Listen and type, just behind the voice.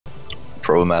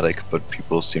problematic, but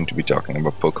people seem to be talking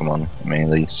about Pokemon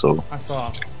mainly, so I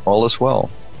saw. all is well.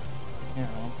 Yeah,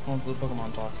 well, let's let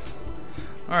Pokemon talk.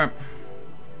 Alright.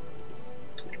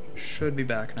 Should be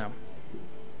back now.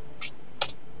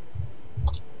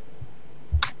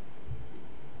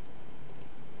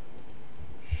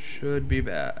 Should be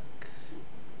back.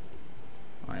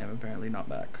 I am apparently not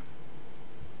back.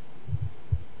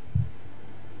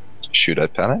 Should I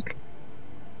panic?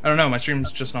 I don't know, my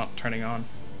stream's just not turning on.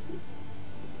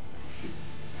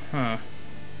 Huh.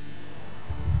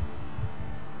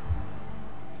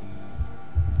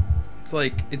 It's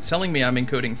like, it's telling me I'm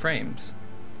encoding frames,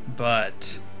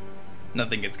 but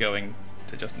nothing gets going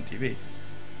to Justin TV.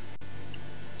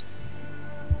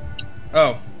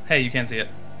 Oh, hey, you can't see it.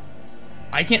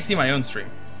 I can't see my own stream.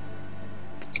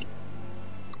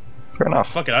 Fair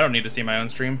enough. Fuck it, I don't need to see my own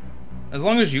stream. As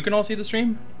long as you can all see the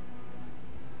stream.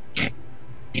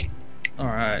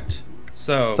 Alright.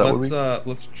 So,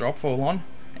 let's drop full on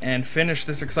and finish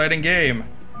this exciting game.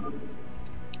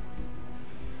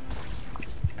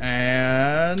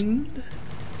 And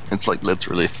it's like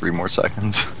literally 3 more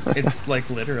seconds. it's like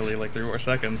literally like 3 more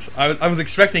seconds. I was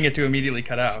expecting it to immediately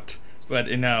cut out, but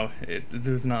no, it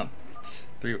was not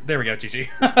 3. There we go, GG.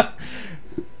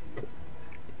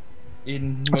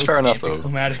 In most fair enough, though.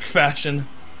 anticlimactic fashion.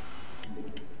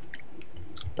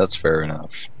 That's fair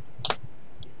enough.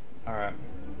 Alright.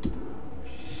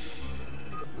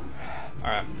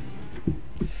 Alright.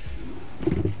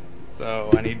 So,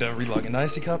 I need to relog into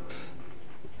Icy Cup.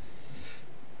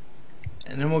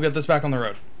 And then we'll get this back on the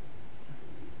road.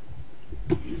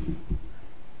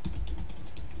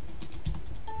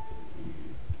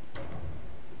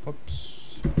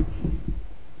 Whoops.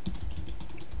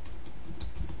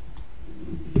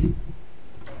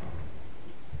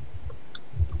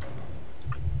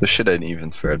 This shit ain't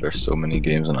even fair. There's so many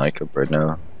games on iCup right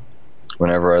now.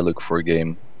 Whenever I look for a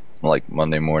game, like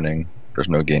Monday morning, there's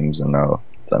no games, and now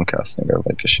I'm casting there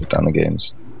like a shit ton of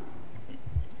games.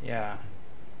 Yeah.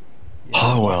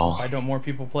 Oh well. Why don't more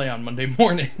people play on Monday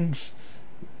mornings?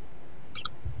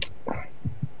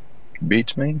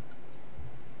 Beats me.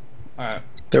 Alright.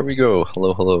 There we go.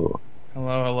 Hello, hello.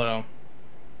 Hello, hello.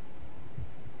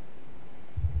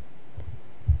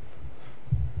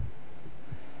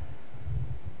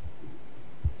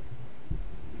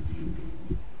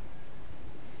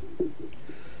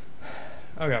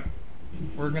 Okay.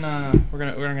 We're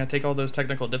gonna take all those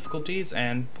technical difficulties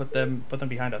and put them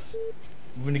behind us.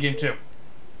 Move into game 2.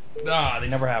 Ah, they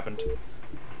never happened.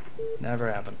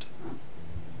 Never happened.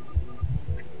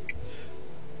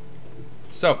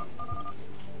 So,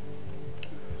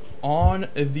 on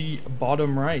the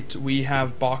bottom right, we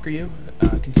have Bakuryu,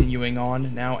 continuing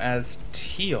on now as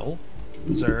Teal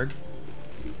Zerg.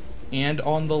 And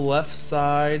on the left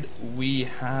side, we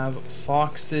have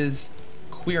Fox's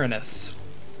Quirinus.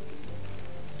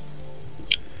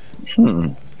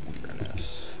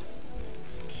 Quirinus.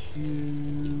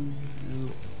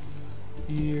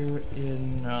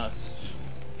 Quirinus.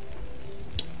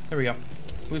 There we go.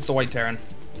 Who's the white Terran?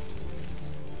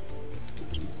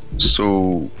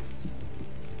 So,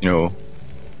 you know,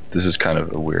 this is kind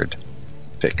of a weird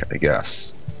pick, I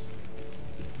guess.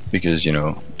 Because, you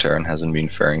know, Terran hasn't been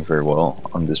faring very well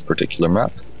on this particular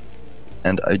map.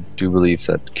 And I do believe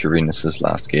that quirinus'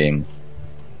 last game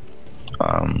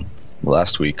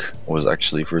last week was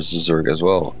actually versus Zerg as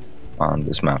well on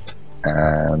this map.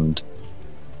 And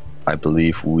I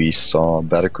believe we saw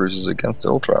Bakuryu against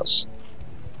Ultras.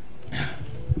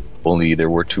 Only there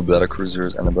were 2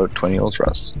 Bakuryu and about 20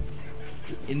 Ultras.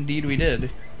 Indeed we did.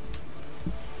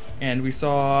 And we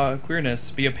saw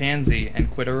Quirinus be a pansy and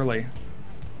quit early.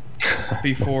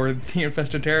 Before the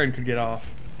infested Terran could get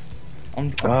off.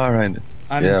 I'm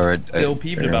still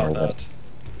peeved about that.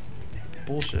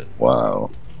 Bullshit. Wow.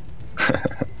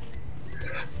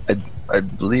 I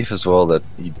believe as well that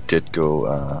he did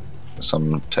go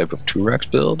some type of 2-Rex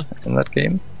build in that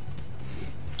game.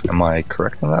 Am I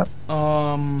correct on that?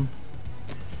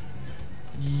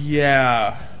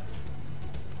 Yeah.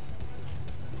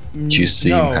 You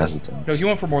seem hesitant. No, he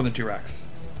went for more than 2 racks.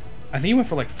 I think he went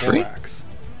for like 4 3? racks.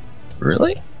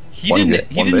 Really? He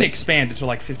didn't expand until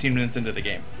like 15 minutes into the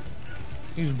game.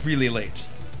 He was really late.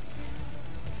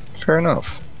 Fair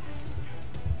enough.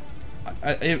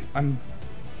 I'm.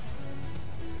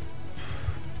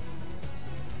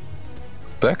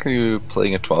 Bakuryu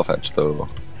playing a 12 edge though,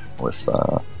 with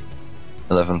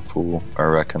 11 pool, I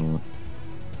reckon.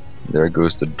 There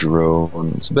goes the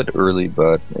drone. It's a bit early,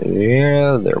 but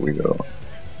yeah, there we go.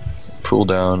 Pull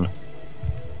down.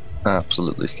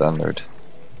 Absolutely standard.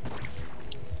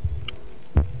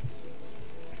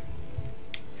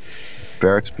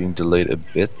 barracks being delayed a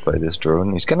bit by this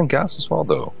drone. He's getting gas as well,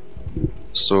 though.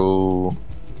 So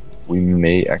we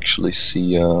may actually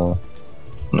see an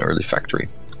early factory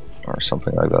or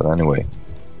something like that. Anyway.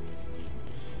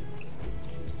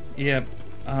 Yeah.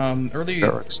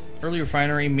 Early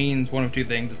refinery means one of two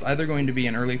things. It's either going to be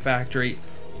an early factory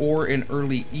or an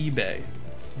early eBay.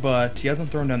 But he hasn't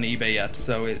thrown down the eBay yet,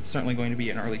 so it's certainly going to be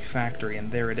an early factory,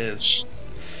 and there it is.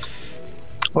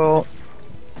 Well,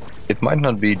 it might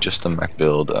not be just a mech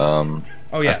build. Oh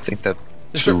yeah. I think that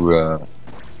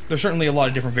there's certainly a lot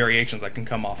of different variations that can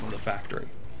come off of the factory.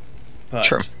 But,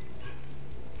 sure.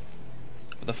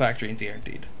 But the factory is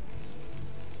guaranteed.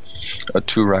 A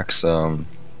 2-racks, not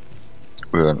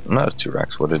a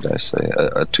 2-racks, what did I say?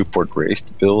 A 2-port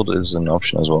Wraith build is an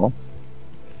option as well.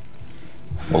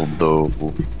 Although,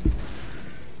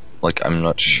 like, I'm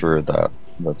not sure that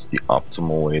that's the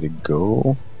optimal way to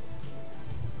go.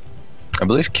 I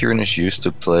believe quirinus used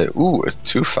to play, a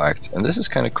 2-fact, and this is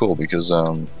kind of cool because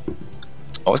I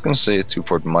was going to say a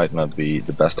 2-port might not be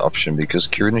the best option because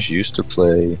quirinus used to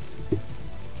play,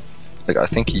 like, I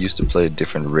think he used to play a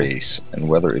different race, and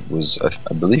whether it was,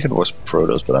 I believe it was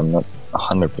Protoss, but I'm not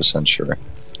 100% sure.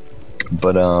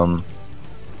 But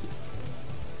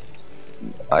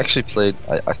I actually played,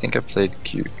 I think I played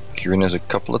quirinus a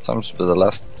couple of times, but the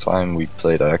last time we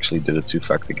played I actually did a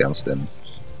 2-fact against him.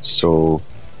 So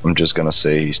I'm just gonna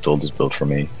say he stole this build from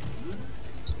me.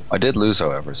 I did lose,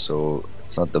 however, so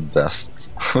it's not the best.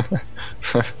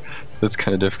 It's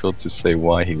kind of difficult to say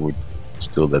why he would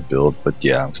steal that build, but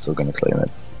yeah, I'm still gonna claim it.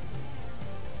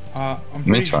 I'm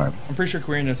pretty sure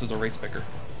quirinus is a race picker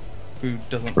who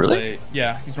doesn't play.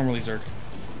 Yeah, he's normally Zerg.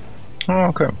 Oh,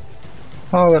 okay.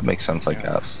 Oh, that makes sense, I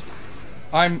guess.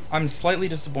 I'm slightly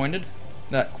disappointed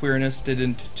that quirinus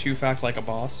didn't 2-fact like a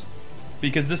boss,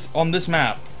 because on this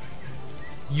map,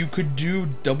 you could do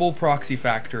double proxy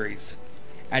factories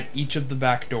at each of the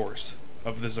back doors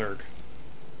of the Zerg.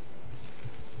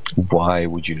 Why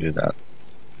would you do that?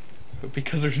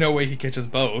 Because there's no way he catches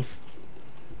both.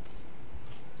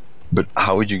 But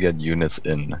how would you get units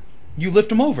in? You lift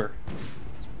them over.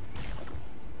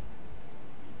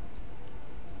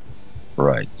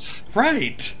 Right.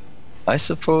 Right. I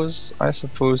suppose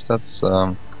that's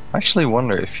I actually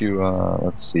wonder if you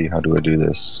let's see, how do I do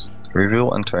this?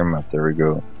 Reveal entire map, there we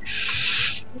go.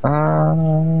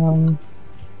 And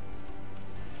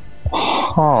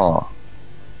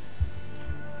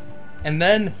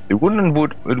then it wouldn't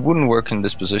work in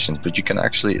this positions, but you can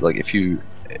actually, like, if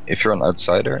you're an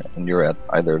outsider and you're at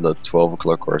either the 12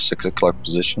 o'clock or 6 o'clock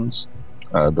positions,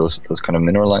 those kind of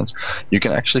mineral lines, you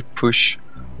can actually push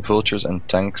vultures and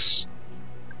tanks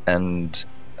and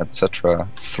etc.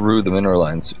 through the mineral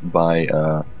lines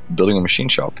by building a machine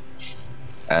shop.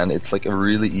 And it's like a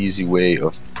really easy way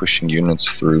of pushing units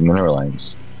through mineral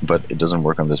lines, but it doesn't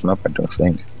work on this map, I don't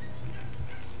think.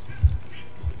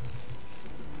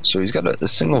 So he's got a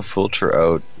single vulture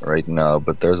out right now,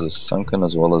 but there's a sunken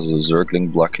as well as a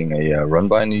zergling blocking a run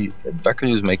by, and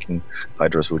Bakuryu is making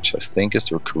hydras, which I think is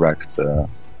the correct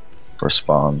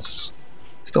response.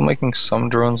 Still making some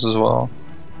drones as well.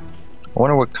 I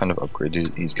wonder what kind of upgrade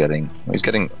he's getting. He's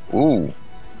getting, ooh,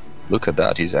 look at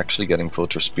that, he's actually getting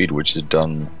vulture speed, which is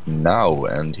done now,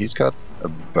 and he's got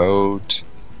about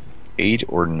 8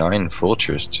 or 9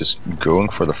 vultures just going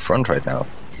for the front right now.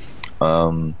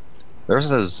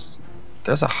 There's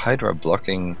a hydra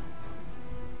blocking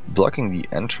the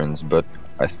entrance, but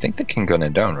I think they can gun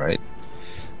it down, right?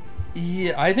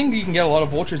 Yeah, I think you can get a lot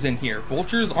of vultures in here.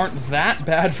 Vultures aren't that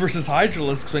bad versus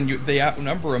hydralisks when they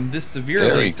outnumber them this severely.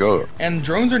 There you go. And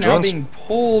drones are now being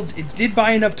pulled. It did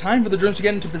buy enough time for the drones to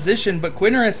get into position, but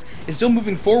quirinus is still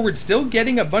moving forward, still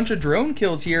getting a bunch of drone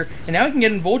kills here, and now he can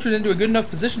get vultures into a good enough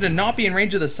position to not be in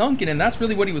range of the sunken, and that's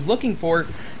really what he was looking for.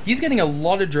 He's getting a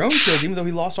lot of drone kills, even though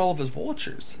he lost all of his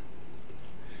vultures.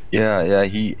 Yeah,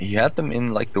 he had them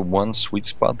in like the one sweet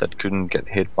spot that couldn't get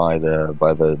hit by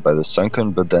the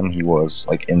sunken, but then he was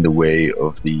like in the way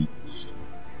of the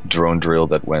drone drill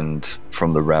that went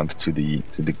from the ramp to the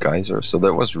geyser. So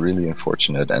that was really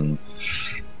unfortunate, and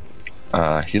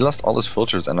he lost all his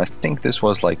vultures. And I think this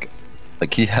was like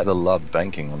he had a lot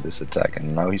banking on this attack,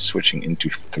 and now he's switching into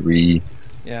 3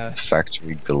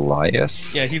 factory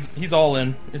Goliath. Yeah, he's all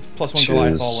in. It's +1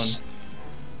 Goliath all in.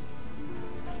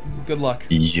 Good luck.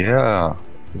 Yeah,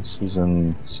 this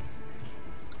isn't.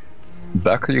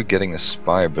 Bakuryu getting a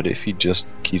spy, but if he just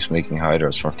keeps making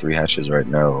hydras from 3 hatches right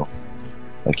now,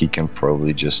 like, he can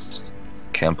probably just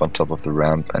camp on top of the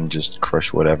ramp and just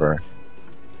crush whatever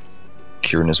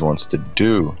quirinus wants to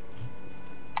do.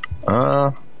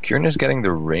 quirinus getting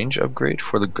the range upgrade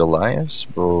for the Goliaths,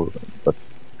 but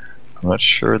I'm not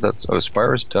sure that's... Oh,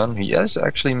 Spyro's done. He is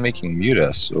actually making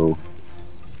Mutas, so...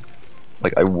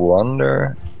 Like, I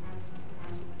wonder...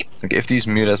 Like, if these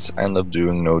Mutas end up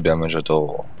doing no damage at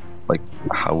all, like,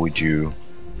 how would you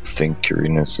think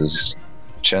Quirinus's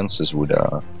chances would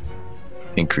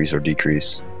increase or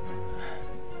decrease?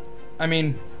 I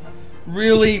mean,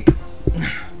 really,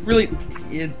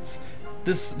 it's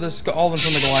this all-in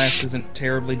from the Goliaths isn't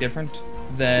terribly different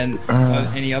than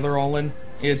any other all-in.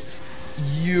 It's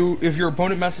if your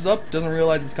opponent messes up, doesn't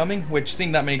realize it's coming, which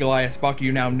seeing that many Goliaths,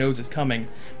 Bakuryu now knows it's coming.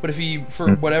 But if he,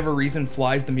 for whatever reason,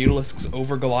 flies the Mutalisks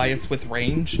over Goliaths with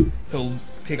range, he'll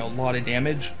take a lot of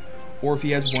damage. Or if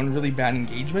he has one really bad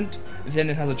engagement, then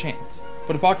it has a chance.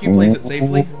 But if Bakuryu plays it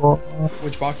safely,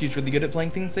 which Bakuryu's really good at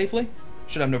playing things safely,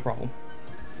 should have no problem.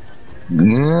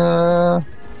 Yeah.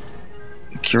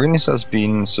 Quirinus has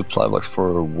been supply blocked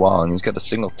for a while, and he's got a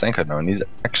single tank now, and he's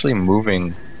actually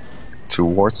moving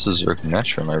towards the Zerg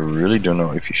Natural, and I really don't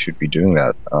know if he should be doing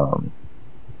that.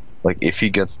 Like, if he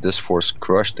gets this force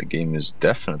crushed, the game is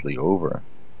definitely over.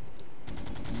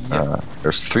 Yep.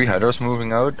 There's 3 Hydras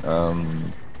moving out,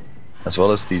 as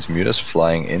well as these Mutas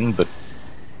flying in, but...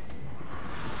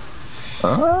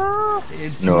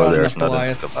 It's no, not there's enough not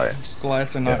Goliaths. Goliaths.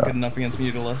 Goliaths are not good enough against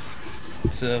Mutalisks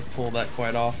to pull that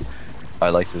quite off. I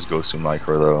like this Gosu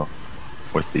micro though,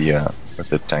 with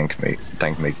the tank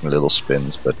making little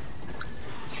spins, but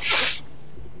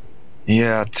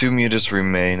yeah, 2 Mutas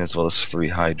remain as well as 3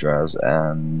 Hydras,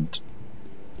 and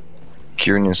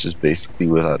Quirinus is basically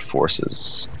without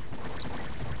forces.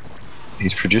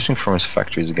 He's producing from his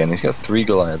factories again. He's got 3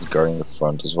 Goliaths guarding the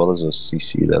front as well as a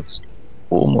CC that's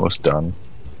almost done.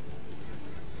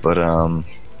 But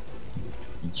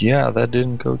yeah, that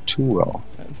didn't go too well.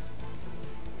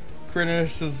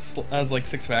 Quirinus has like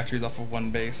 6 factories off of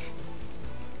 1 base.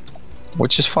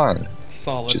 Which is fine.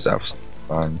 Solid. Which is absolutely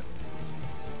fine.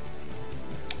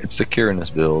 It's the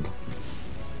Quirinus build.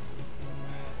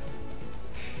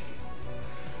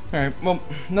 Alright, well,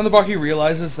 now that Bakuryu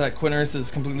realizes that Quirinus is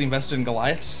completely invested in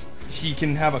Goliaths, he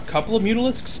can have a couple of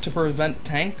Mutalisks to prevent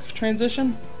tank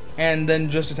transition, and then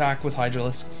just attack with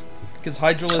Hydralisks. Because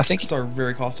Hydralisks are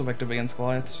very cost-effective against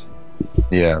Goliaths.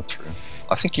 Yeah, true.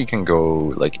 I think you can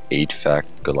go like 8 fact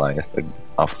Goliath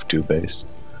off of 2 base.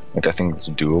 Like, I think it's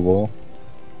doable.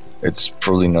 It's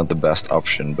probably not the best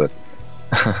option, but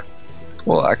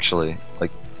well, actually,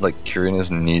 like Quirinus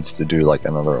needs to do like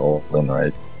another all-in,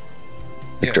 right?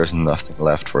 Like, yeah. There's nothing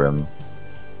left for him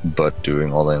but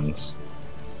doing all-ins.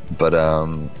 But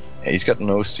he's got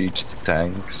no siege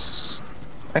tanks.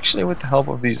 Actually, with the help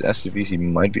of these SCVs, he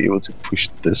might be able to push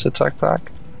this attack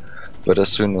back. But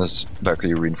as soon as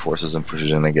Bakuryu reinforces and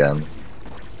pushes in again,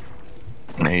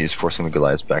 he's forcing the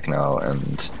Goliaths back now,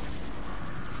 and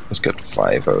he's got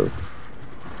 5 out.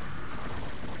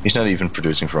 He's not even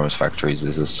producing from his factories.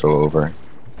 This is so over.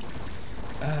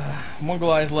 1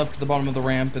 Goliath left at the bottom of the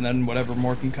ramp, and then whatever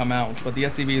more can come out. But the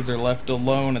SCVs are left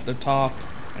alone at the top,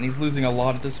 and he's losing a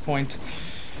lot at this point.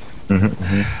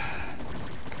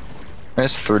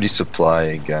 Has 30 supply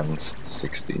against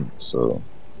 60, so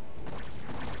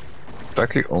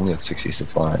Bakuryu only at 60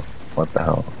 supply. What the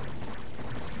hell?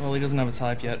 Well, he doesn't have his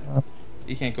hive yet.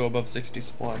 He can't go above 60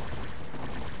 supply.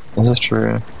 Is that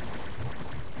true?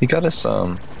 He got his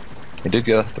he did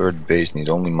get a 3rd base, and he's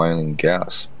only mining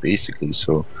gas basically.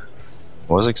 So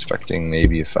I was expecting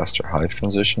maybe a faster hive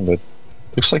transition, but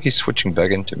looks like he's switching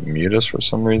back into Mutas for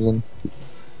some reason.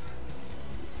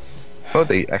 Oh,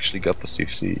 they actually got the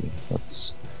CC.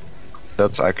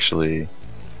 That's actually,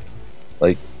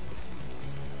 like,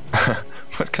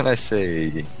 what can I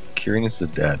say? Quirinus is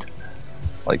dead.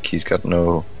 Like, he's got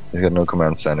no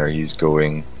command center. He's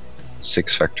going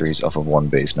 6 factories off of 1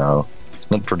 base now. He's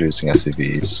not producing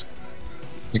SCVs.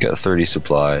 He's got 30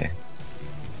 supply.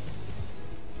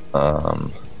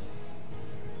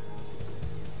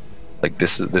 Like,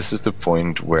 this is the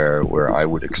point where I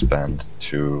would expand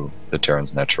to the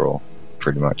Terran's natural,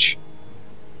 pretty much.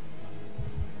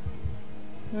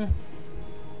 That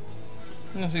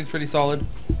seems pretty solid.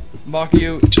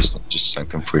 Bakuryu just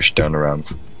sunk and push down around.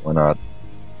 Why not?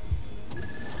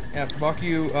 Yeah,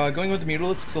 Bakuryu going with the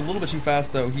Mutalisks is a little bit too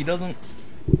fast though. He doesn't.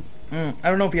 I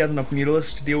don't know if he has enough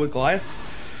Mutalisks to deal with Goliaths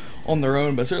on their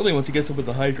own, but certainly once he gets up with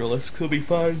the Hydralisks, he'll be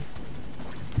fine.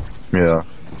 Yeah.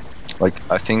 Like,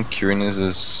 I think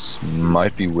Quirinus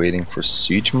might be waiting for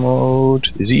siege mode.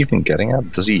 Is he even getting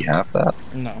it? Does he have that?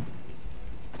 No.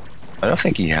 I don't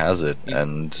think he has it,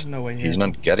 and no way he's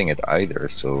not getting it either,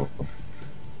 so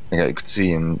like, I could see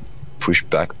him push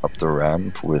back up the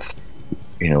ramp with,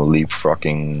 you know,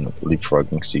 leapfrogging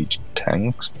siege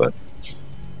tanks, but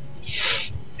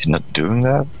he's not doing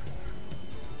that.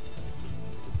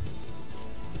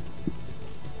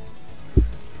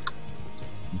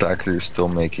 Bakuryu still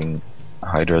making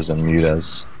Hydras and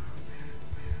Mutas.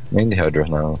 Mainly Hydras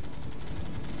now.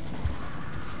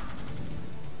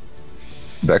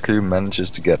 Bakuryu manages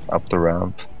to get up the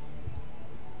ramp.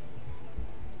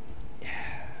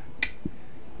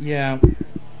 Yeah.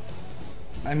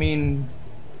 I mean,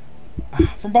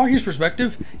 from Bakuryu's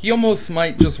perspective, he almost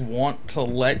might just want to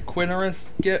let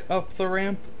quirinus get up the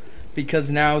ramp,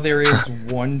 because now there is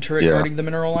one turret guarding the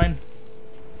mineral line.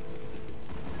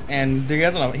 And he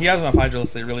has enough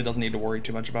Hydralists that he really doesn't need to worry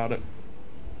too much about it.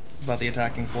 About the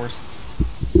attacking force.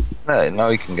 Right, now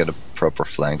he can get a proper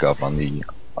flank up on the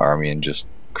army and just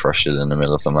crush it in the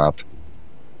middle of the map.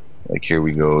 Like, here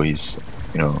we go, he's,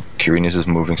 you know, quirinus is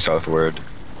moving southward.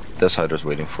 There's Hydra's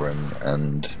waiting for him,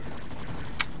 and...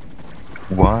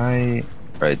 Why?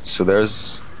 Right, so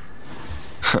there's...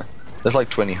 there's like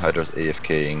 20 Hydras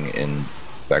AFKing in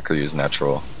Bakuryu's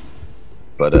natural.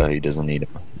 But he doesn't need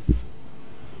him.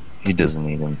 He doesn't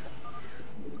need him.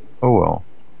 Oh well.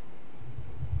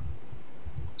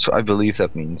 So I believe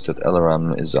that means that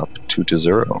LRM is up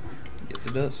 2-0. Yes,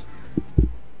 it does.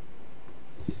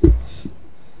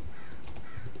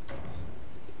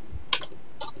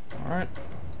 Alright.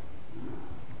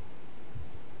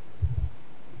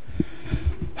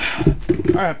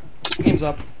 Alright, game's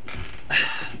up.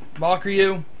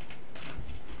 Bakuryu,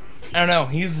 I don't know,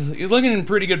 he's looking in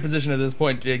pretty good position at this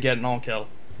point to get an all kill.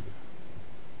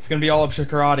 It's gonna be all up to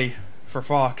karate for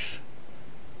Fox.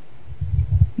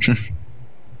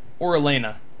 Or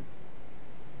Elena.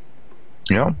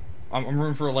 Yeah. I'm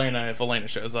rooting for Elena if Elena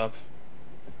shows up.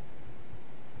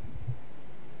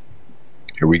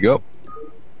 Here we go.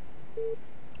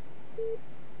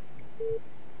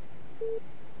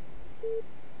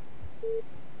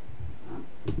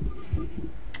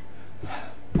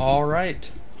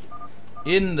 Alright.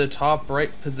 In the top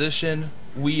right position,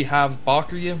 we have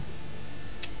Bakuryu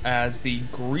as the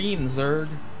green Zerg.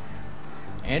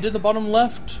 And in the bottom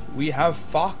left, we have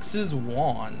Fox's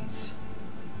Wands.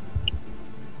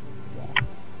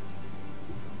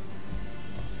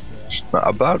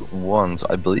 About Wands,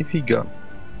 I believe he got...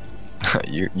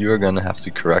 You're gonna have to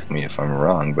correct me if I'm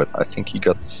wrong, but I think he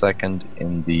got second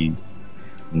in the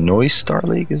Noise Star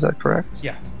League, is that correct?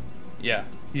 Yeah. Yeah.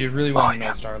 He did really well in the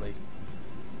Noise Star League.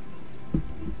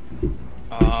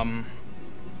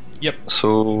 Yep.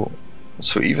 So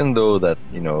even though that,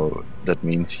 you know, that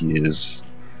means he is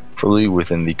probably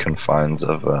within the confines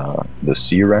of the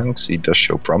C ranks, he does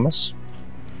show promise.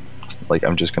 Like,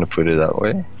 I'm just gonna put it that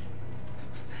way.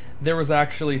 There was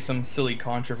actually some silly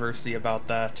controversy about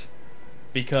that,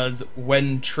 because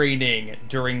when training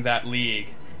during that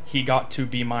league, he got to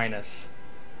B-,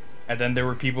 and then there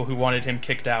were people who wanted him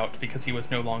kicked out because he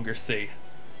was no longer C.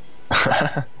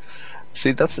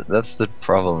 See, that's the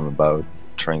problem about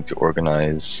trying to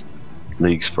organize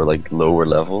leagues for like lower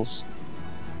levels,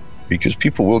 because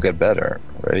people will get better,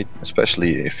 right?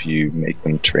 Especially if you make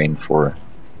them train for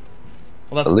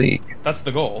a league. That's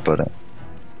the goal. But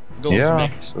the goal yeah,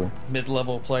 is to make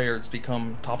mid-level players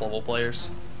become top-level players.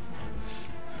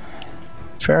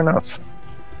 Fair enough.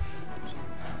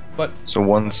 But so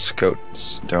once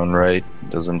Scout's down right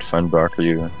doesn't find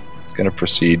Bakuryu, he's gonna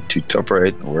proceed to top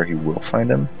right, where he will find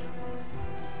him.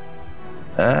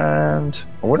 And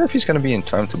I wonder if he's gonna be in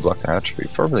time to block the hatchery.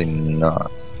 Probably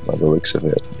not, by the looks of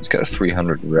it. He's got a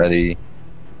 300 ready.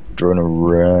 Drone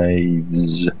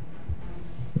arrives.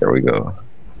 There we go.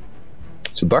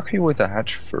 So Bakuryu with the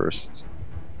hatch first.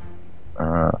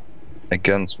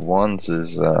 Against Wands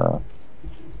is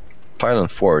Pylon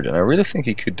forward, and I really think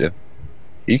he could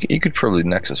he could probably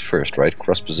Nexus first, right?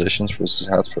 Cross positions versus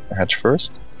hatch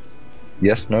first.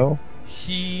 Yes, no.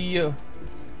 He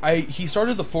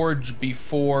started the forge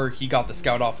before he got the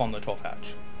scout off on the 12th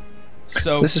hatch.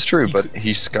 So this is true, but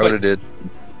he scouted it.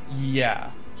 Yeah,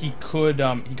 he could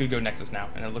go Nexus now,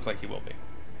 and it looks like he will be.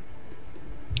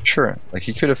 Sure, like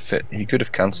he could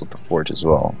have canceled the forge as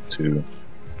well to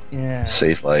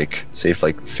save like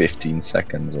 15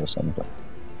 seconds or something.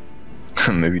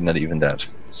 Maybe not even that.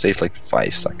 Save like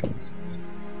 5 seconds.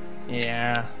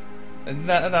 Yeah, at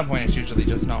that point it's usually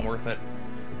just not worth it.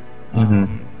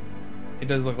 It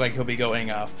does look like he'll be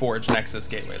going Forge Nexus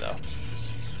Gateway though,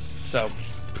 so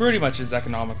pretty much as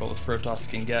economical as Protoss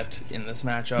can get in this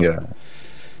matchup. Yeah.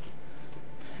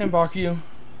 And Bakuryu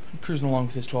cruising along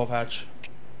with his 12 hatch,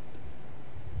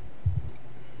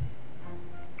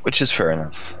 which is fair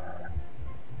enough.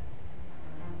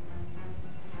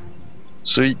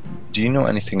 So, do you know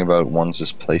anything about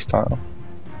Wands' playstyle?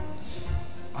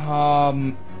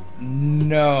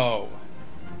 No.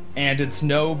 And it's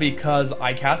no because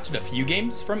I casted a few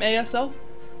games from ASL,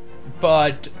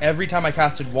 but every time I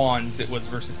casted Wands, it was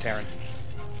versus Terran.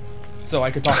 so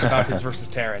I could talk about his versus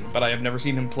Terran, but I have never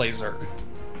seen him play Zerg.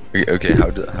 Okay, how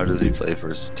does he play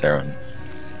versus Terran?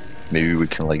 Maybe we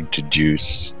can like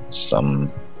deduce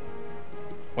some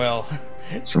Well,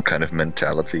 some kind of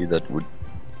mentality that would.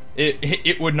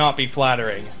 it would not be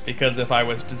flattering, because if I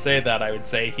was to say that, I would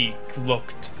say he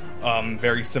looked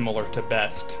very similar to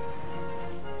Best,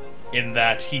 in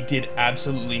that he did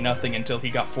absolutely nothing until he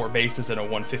got 4 bases in a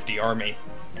 150 army,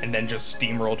 and then just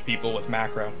steamrolled people with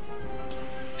macro.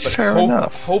 But Fair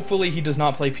enough. Hopefully he does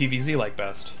not play PvZ like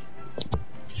Best.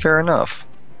 Fair enough.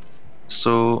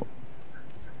 So,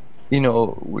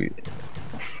 we.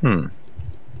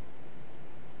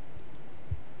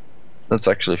 That's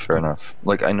actually fair enough.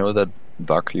 Like, I know that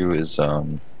Bakuryu is,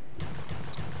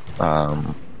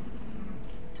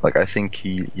 like, I think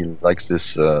he likes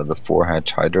this, the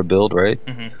 4-hatch Hydra build, right?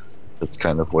 Mm-hmm. That's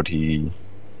kind of what he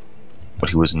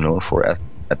was known for at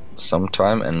some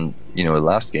time. And,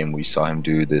 last game we saw him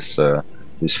do this,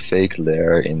 this fake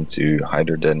lair into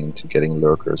Hydra Den, into getting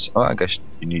lurkers. Oh, I guess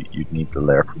you'd need the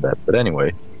lair for that. But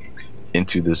anyway,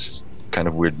 into this kind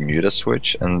of weird muta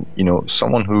switch. And,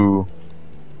 someone who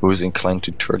is inclined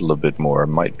to turtle a bit more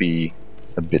might be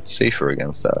a bit safer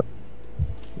against that.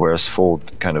 Whereas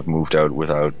Fold kind of moved out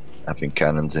without having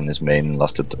cannons in his main and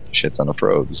lost a shit ton of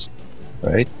probes,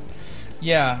 right?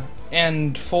 Yeah,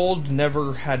 and Fold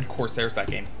never had Corsairs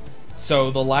that game. So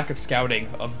the lack of scouting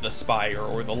of the Spire,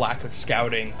 or the lack of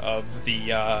scouting of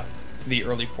the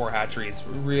early 4 hatcheries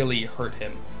really hurt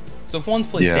him. So if one's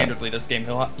played standardly this game,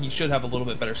 he should have a little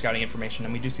bit better scouting information,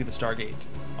 and we do see the Stargate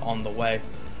on the way.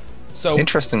 So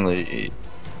interestingly,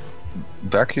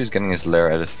 Baku's getting his lair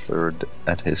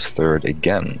at his third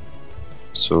again.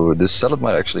 So this Zealot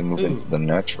might actually move into the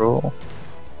natural.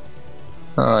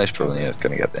 He's probably not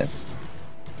gonna get in.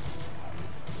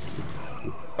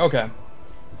 Okay.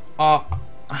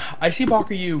 I see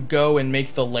Bakuryu go and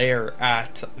make the lair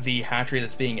at the hatchery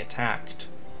that's being attacked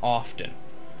often.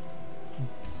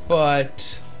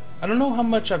 But I don't know how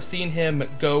much I've seen him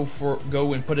go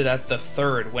and put it at the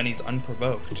third when he's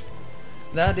unprovoked.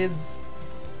 That is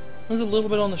a little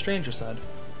bit on the stranger side.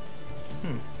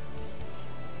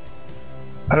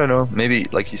 I don't know. Maybe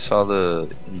like he saw the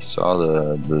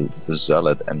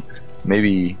Zealot, and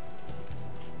maybe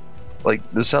like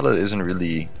the Zealot isn't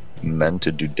really meant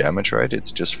to do damage, right?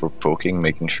 It's just for poking,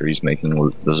 making sure he's making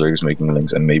the Zerg's making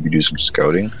links, and maybe do some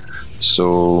scouting.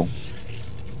 So,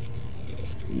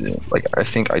 like, I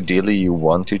think ideally you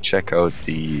want to check out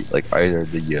the either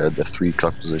the 3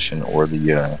 o'clock position or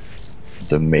the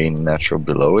main natural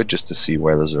below it, just to see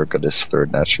where the Zerg got his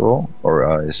third natural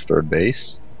or his third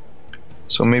base.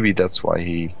 So maybe that's why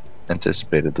he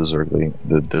anticipated the Zerg,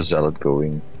 the Zealot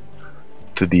going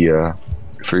to the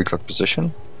 3 o'clock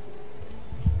position.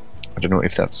 I don't know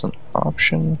if that's an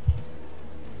option.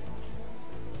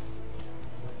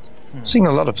 Seeing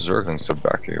a lot of Zerglings are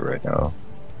back here right now.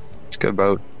 He's got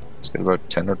about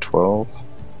 10 or 12.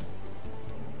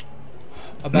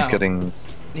 He's getting.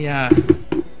 Yeah.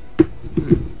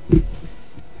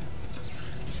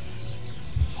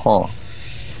 Huh.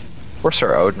 Force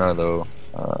are out now though.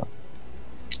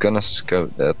 He's gonna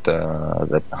scout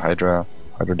that Hydra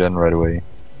Den right away.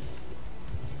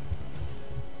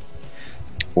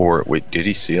 Or wait, did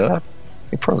he see that?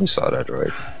 He probably saw that,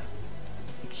 right?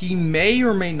 He may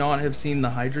or may not have seen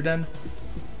the Hydra Den.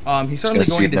 He's certainly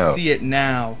going to see it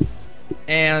now.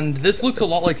 And this looks a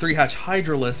lot like 3-hatch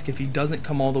Hydralisk if he doesn't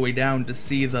come all the way down to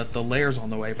see that the lair's on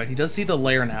the way, but he does see the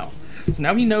lair now. So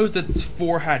now he knows it's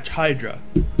 4-hatch Hydra.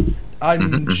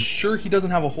 I'm sure he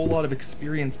doesn't have a whole lot of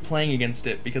experience playing against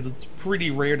it, because it's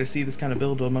pretty rare to see this kind of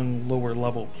build among lower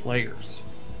level players.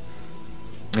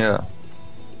 Yeah.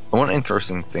 One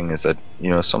interesting thing is that,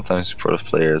 sometimes pro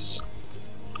players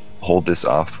hold this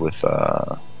off with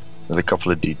a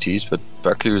couple of DTs, but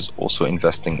Bakuryu is also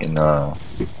investing in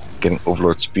getting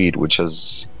Overlord speed, which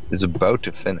is about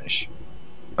to finish.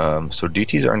 So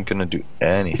DTs aren't going to do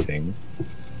anything.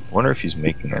 I wonder if he's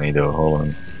making any though. Hold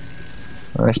on.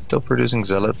 He's still producing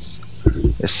Zealots.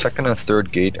 His second and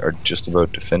third gate are just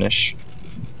about to finish.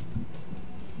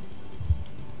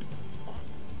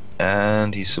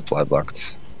 And he's supply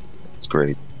blocked. It's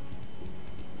great.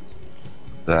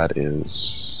 That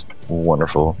is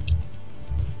wonderful.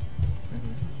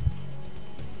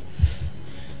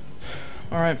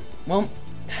 Alright, well,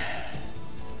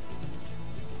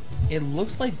 it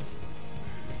looks like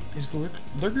his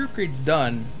lurker upgrade's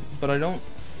done, but I don't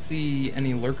see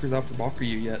any lurkers out for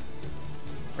Bakuryu yet.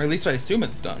 Or at least I assume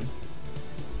it's done.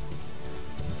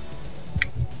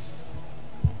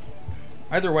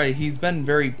 Either way, he's been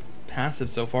very passive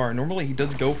so far. Normally he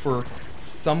does go for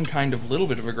some kind of little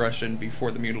bit of aggression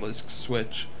before the Mutalisk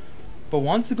switch. But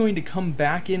Juan's going to come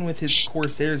back in with his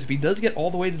Corsairs. If he does get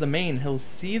all the way to the main, he'll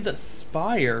see the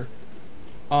Spire,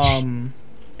 and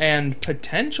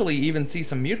potentially even see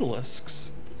some Mutalisks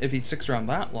if he sticks around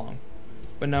that long.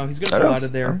 But no, he's going to pull out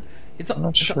of there. I'm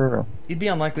not sure. It'd be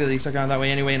unlikely that he stuck around that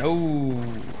way anyway. And oh,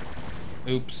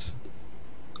 oops.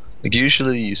 Like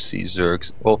usually you see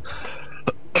Zergs. Well,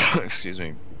 excuse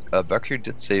me. Bakuryu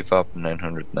did save up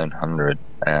 900,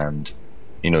 and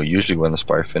usually when the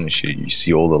Spire finishes, you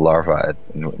see all the larvae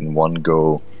in one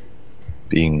go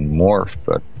being morphed,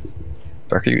 but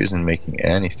Bakuryu isn't making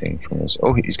anything from this.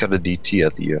 Oh, he's got a DT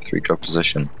at the 3 o'clock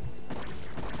position,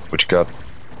 which got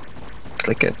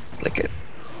click it.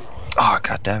 Oh,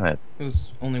 god damn it! It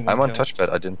was only one. I'm on kill.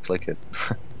 touchpad. I didn't click it.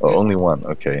 Oh, only one.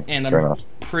 Okay. And fair I'm enough.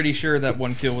 pretty sure that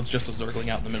one kill was just a Zergling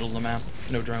out in the middle of the map.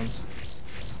 No drones.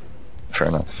 Fair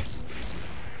enough.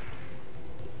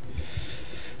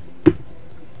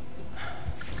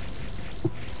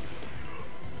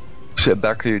 So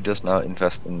Bakuryu does now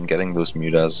invest in getting those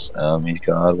mutas. He's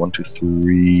got 1, 2,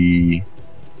 3.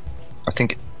 I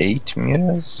think 8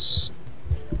 mutas.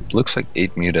 Looks like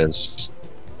 8 mutas.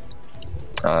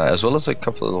 As well as a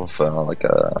couple of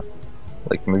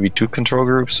like maybe 2 control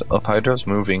groups of Hydras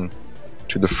moving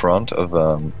to the front of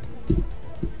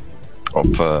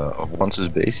Once's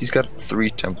base. He's got 3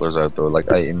 Templars out though.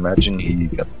 Like I imagine he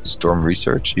got Storm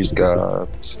Research. He's got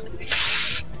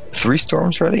 3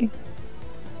 Storms ready.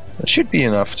 That should be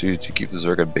enough to keep the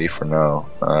Zerg at bay for now.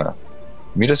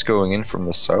 Muta's going in from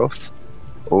the south.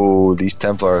 Oh, these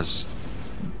Templars.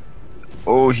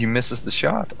 Oh, he misses the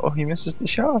shot.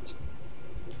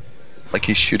 Like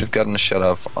he should have gotten a shot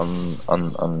off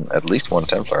on at least 1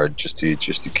 Templar just to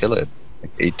kill it.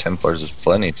 Like 8 Templars is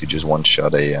plenty to just one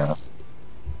shot a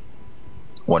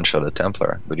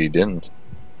Templar, but he didn't.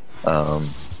 And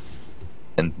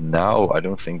now I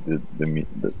don't think the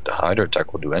Hydra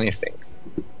attack will do anything.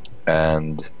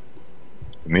 And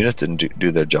the Mutas didn't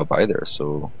do their job either.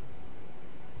 So,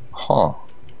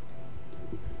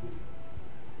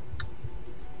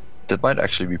 that might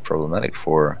actually be problematic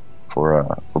for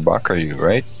Bakuryu,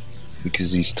 right?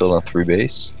 Because he's still on 3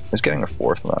 base. He's getting a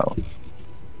 4th now.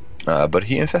 But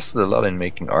he invested a lot in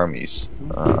making armies.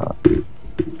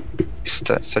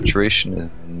 Saturation is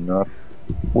not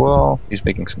well. He's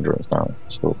making some drones now,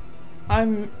 so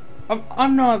I'm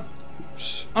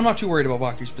not too worried about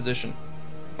Bakuryu's position.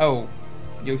 Oh,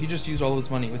 he just used all of his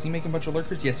money. Was he making a bunch of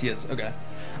lurkers? Yes, he is. Okay,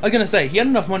 I was gonna say he had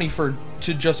enough money to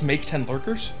just make 10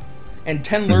 lurkers. And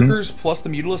 10 lurkers plus the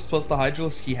Mutalisk plus the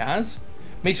Hydralisk he has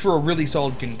makes for a really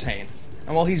solid contain.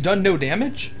 And while he's done no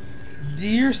damage,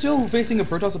 you're still facing a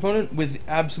Protoss opponent with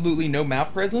absolutely no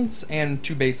map presence and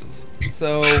 2 bases.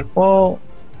 So... Well,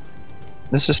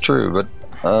 this is true, but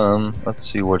let's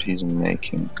see what he's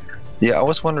making. Yeah, I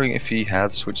was wondering if he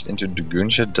had switched into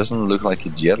Dragoons yet. Doesn't look like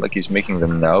it yet, like he's making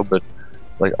them now, but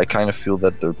like I kind of feel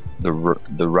that the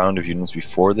round of units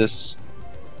before this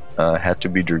had to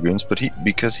be Dragoons, but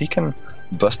because he can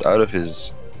bust out of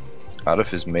his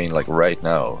main like right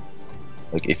now.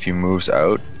 Like if he moves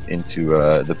out into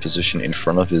the position in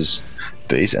front of his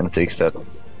base and takes that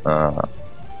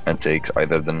and takes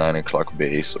either the 9 o'clock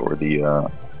base or the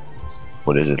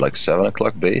what is it, like 7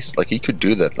 o'clock base, like he could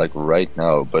do that like right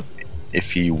now. But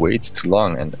if he waits too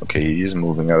long, and okay, he is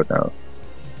moving out now.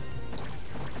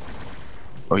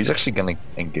 Oh, he's actually gonna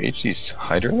engage these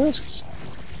Hydralisks.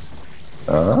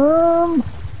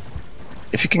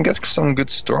 If he can get some good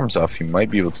storms off, he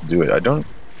might be able to do it.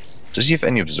 Does he have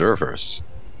any observers?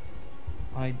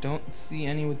 I don't see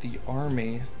any with the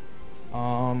army.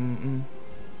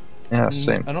 Yeah,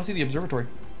 same. I don't see the observatory.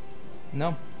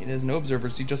 No, he has no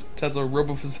observers. He just has a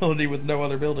robo facility with no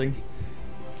other buildings.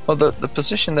 Well, the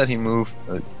position that he moved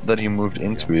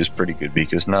into is pretty good,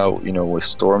 because now with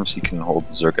storms he can hold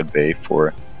the Zerg at bay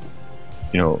for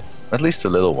at least a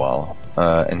little while,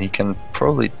 and he can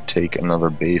probably take another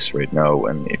base right now.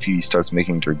 And if he starts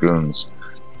making Dragoons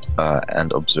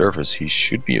and observers, he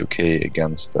should be okay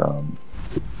against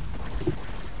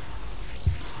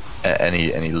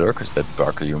any lurkers that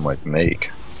Bakuryu might make.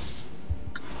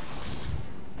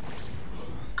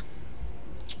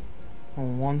 Well,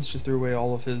 Wands just threw away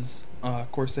all of his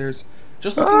Corsairs.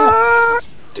 Just looking up.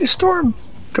 Do storm!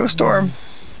 Go storm!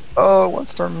 Oh, 1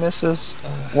 storm misses.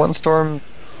 1 storm,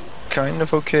 kind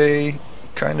of okay.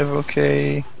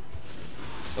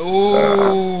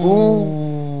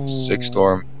 Oh! 6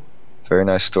 storm. Very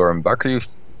nice storm. Bakuryu,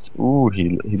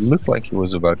 he looked like he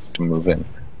was about to move in.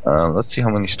 Let's see how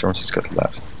many storms he's got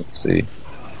left. Let's see.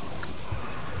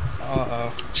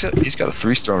 Uh-oh. So he's got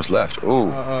 3 storms left. Oh,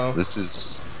 Uh-oh. This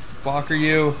is...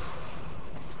 Bakuryu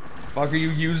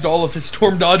used all of his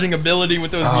storm dodging ability with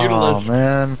those Mutalisks. Oh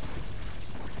man.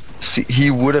 See,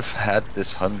 he would have had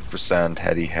this 100%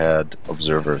 had he had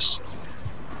observers.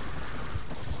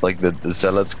 Like the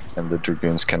zealots and the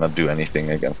dragoons cannot do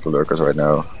anything against the lurkers right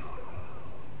now.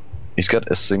 He's got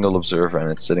a single observer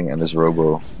and it's sitting in his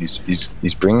robo. He's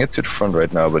bringing it to the front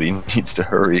right now, but he needs to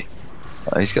hurry.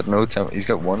 He's got no temp. He's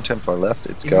got one Templar left.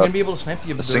 It's Is he got gonna be able to snipe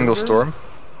the observer? a single storm.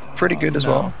 Pretty good as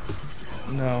well.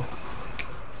 No.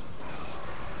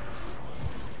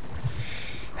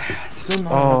 Still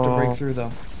not enough to break through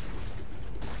though.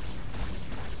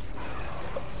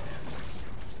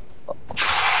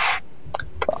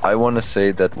 I want to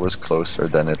say that was closer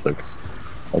than it looked.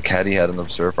 Like had he had an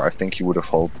observer, I think he would have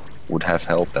held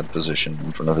that position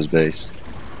in front of his base.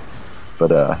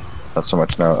 But not so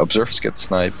much now. Observers get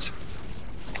sniped.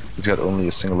 He's got only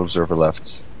a single observer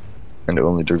left, and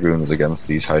only dragoons against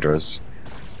these hydras,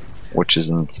 which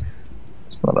it's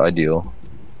not ideal.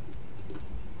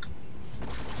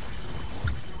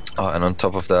 And on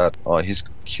top of that, he's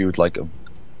queued like a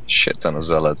shit ton of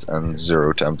zealots and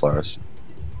 0 Templars.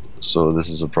 So this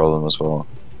is a problem as well.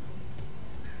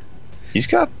 He's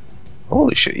got,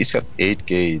 holy shit, he's got 8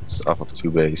 gates off of 2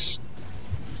 base.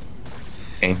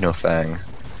 Ain't no thing.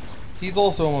 He's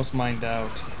also almost mined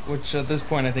out, which at this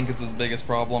point I think is his biggest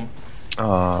problem.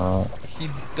 He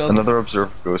another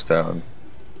observer goes down.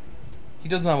 He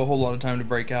doesn't have a whole lot of time to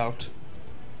break out.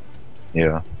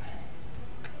 Yeah.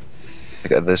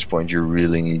 Like at this point you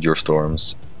really need your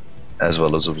storms as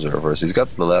well as observers. He's got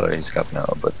the ladder he's got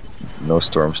now, but no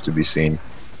storms to be seen.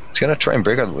 He's gonna try and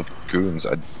break out with goons.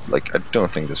 I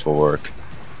don't think this will work.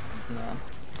 No.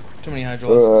 Too many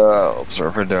hydralisks.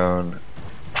 Observer down.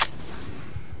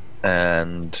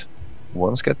 And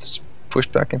once gets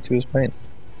pushed back into his main.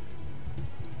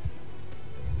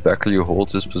 Bakuryu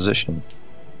holds his position.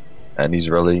 And he's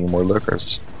rallying more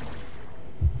lurkers.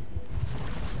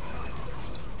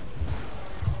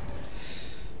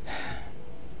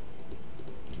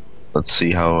 Let's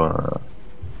see how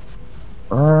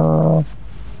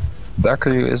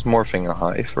Bakuryu is morphing a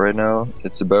hive right now.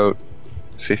 It's about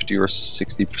 50 or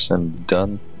 60%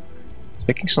 done. He's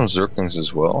making some zerglings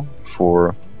as well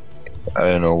for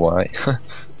I don't know why.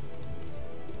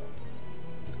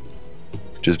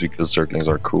 Just because zerglings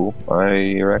are cool,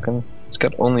 I reckon. He's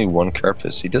got only 1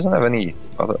 carapace. He doesn't have any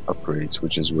other upgrades,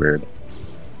 which is weird.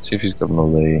 Let's see if he's got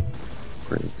melee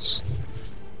upgrades.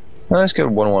 No, he's got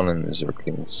 1-1 in his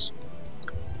zerglings.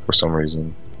 For some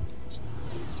reason.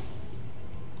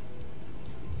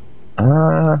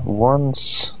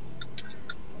 Once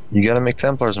you gotta make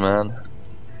Templars, man.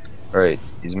 Alright,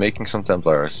 he's making some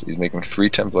Templars. He's making 3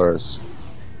 Templars.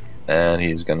 And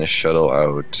he's gonna shuttle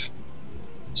out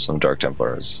some Dark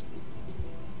Templars.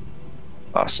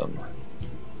 Awesome.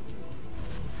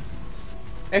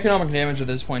 Economic damage at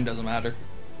this point doesn't matter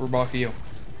for Bakuryu,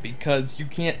 because you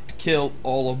can't kill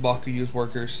all of Bakuryu's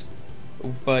workers,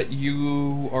 but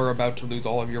you are about to lose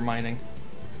all of your mining.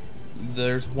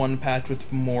 There's 1 patch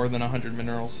with more than 100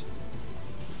 minerals,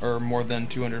 or more than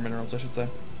 200 minerals, I should say.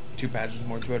 2 patches with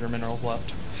more than 200 minerals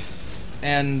left.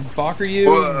 And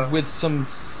Bakuryu with some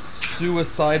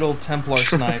suicidal Templar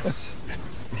snipes.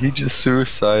 He just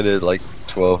suicided like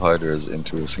 12 hydras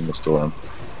into a single storm.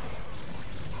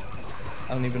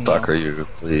 I don't even know. Bakuryu,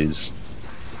 please.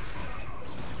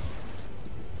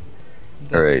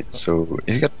 Alright, so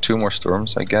he's got 2 more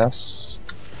storms, I guess.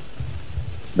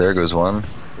 There goes 1.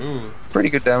 Ooh. Pretty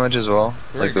good damage as well.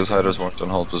 Very like those hydras weren't on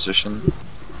hold position,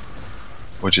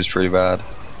 which is pretty bad.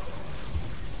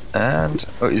 And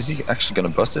is he actually gonna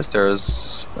bust this?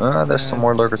 There's some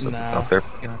more lurkers out there.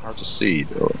 Hard to see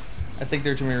though. I think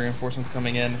there are too many reinforcements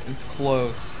coming in. It's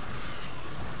close.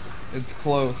 It's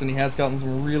close, and he has gotten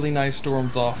some really nice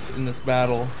storms off in this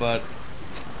battle, but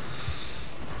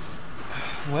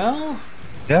well,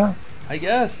 yeah, I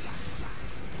guess.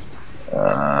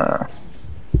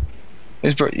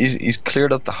 He's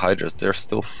cleared up the hydras. There's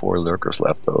still 4 lurkers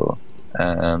left though,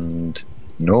 and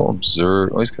no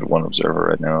observer. Oh, he's got 1 observer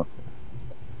right now.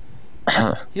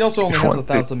 He also only has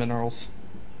 1,000 minerals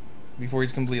before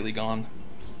he's completely gone.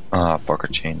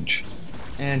 Fucker change.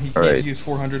 And he can't use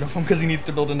 400 of them because he needs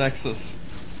to build a nexus.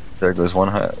 There goes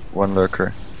one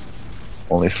lurker.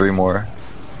 Only 3 more.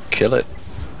 Kill it.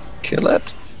 Kill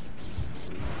it.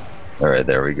 Alright,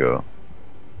 there we go.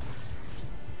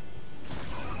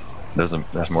 There's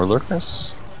more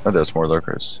lurkers? Oh, there's more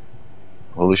lurkers.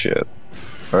 Holy shit.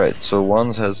 Alright, so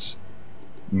Wands has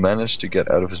managed to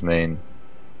get out of his main.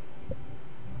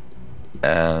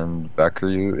 And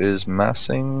Bakuryu is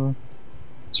massing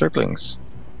zerglings.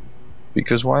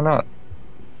 Because why not?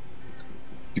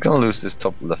 He's gonna lose this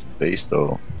top left base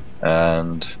though.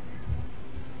 And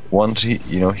once he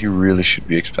really should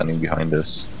be expanding behind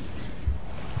this.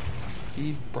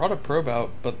 He brought a probe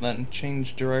out, but then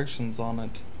changed directions on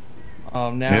it. Now,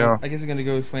 Yeah. I guess he's gonna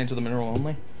go expand to the mineral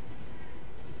only.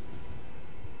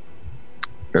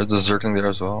 There's the Zergling there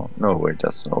as well. No, wait,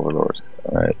 that's an Overlord.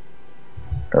 Alright.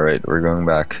 Alright, we're going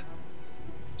back.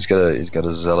 He's got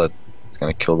a Zealot. He's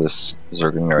gonna kill this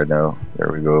Zergling right now.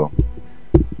 There we go.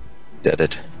 Dead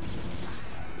it.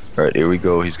 Alright, here we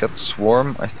go. He's got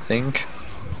Swarm, I think.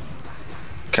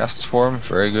 Cast Swarm,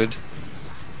 very good.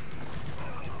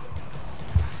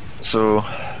 So,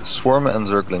 Swarm and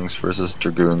Zerglings versus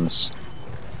Dragoons.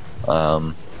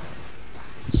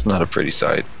 It's not a pretty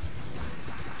sight.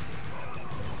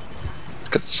 It's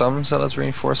got some Zealots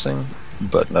reinforcing,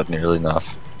 but not nearly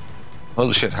enough.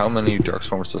 Holy shit, how many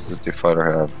Darkstormers does this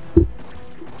Defighter have?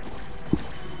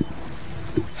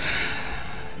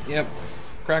 Yep,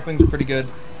 Crackling's pretty good.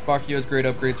 Bakuryu has great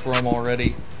upgrades for him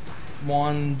already.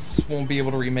 Wands won't be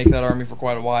able to remake that army for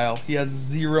quite a while. He has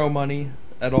 0 money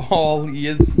at all. He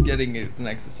is getting the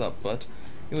Nexus up, but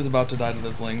he was about to die to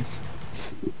those Lings.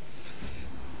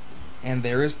 And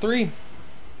there is 3.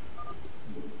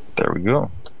 There we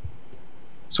go.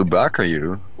 So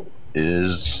Bakuryu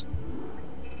is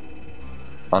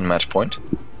on match point.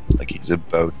 Like, he's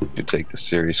about to take the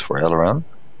series for LRM.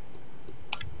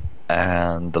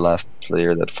 And the last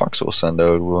player that Fox will send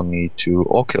out will need to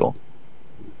all kill.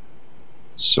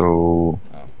 So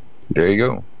there you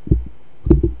go.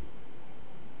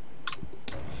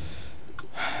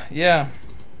 Yeah.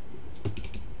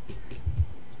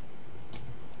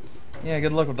 Yeah,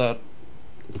 good luck with that.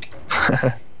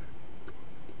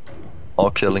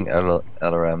 All killing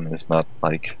LRM is not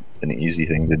like an easy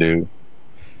thing to do.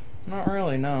 Not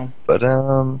really, no. But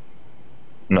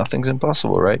nothing's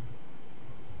impossible, right?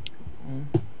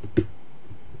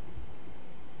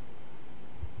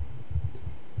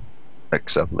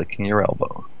 Except licking your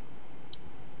elbow.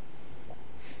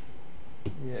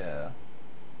 Yeah.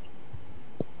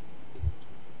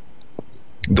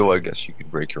 Though I guess you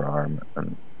could break your arm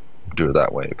and do it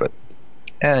that way, but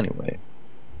anyway.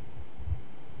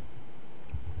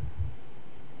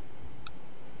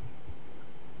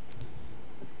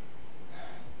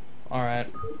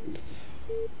 Alright.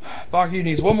 Bakuryu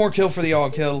needs 1 more kill for the all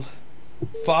kill.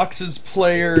 Fox's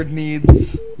player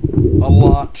needs a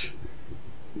lot.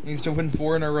 Needs to win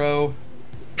 4 in a row.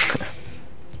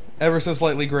 Ever so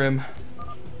slightly grim.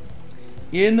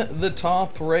 In the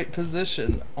top right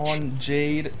position on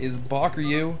Jade is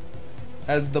Bakuryu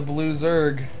as the blue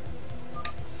Zerg.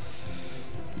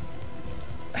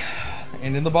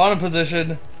 And in the bottom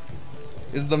position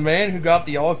is the man who got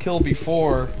the all kill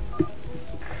before,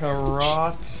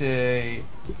 Karate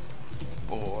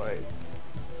Boy.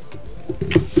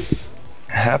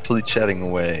 Happily chatting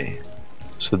away.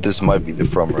 So this might be the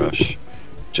From Rush.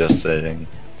 Just saying.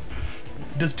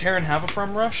 Does Terran have a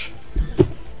From Rush?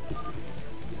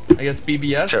 I guess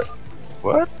BBS?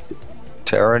 What?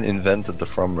 Terran invented the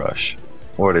From Rush.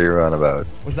 What are you on about?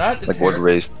 Was that a like what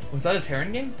race? Was that a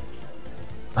Terran game?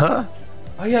 Huh?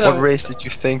 Oh yeah, that what race did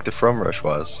you think the From Rush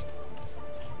was?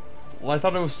 Well, I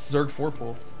thought it was Zerg 4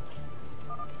 pool.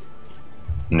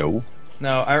 No.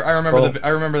 No, I remember I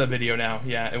remember the video now.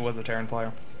 Yeah, it was a Terran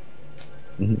player.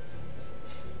 Mm-hmm.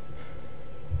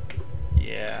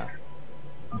 Yeah.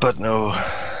 But no,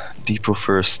 Depot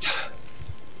first.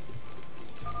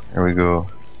 There we go.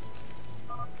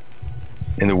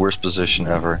 In the worst position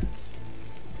ever.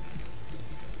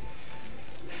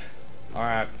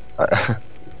 Alright.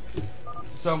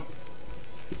 So,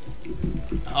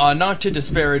 not to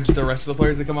disparage the rest of the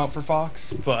players that come out for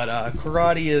Fox, but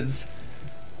Karate is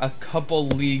a couple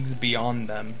leagues beyond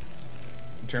them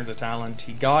in terms of talent.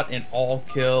 He got an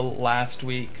all-kill last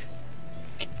week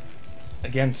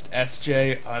against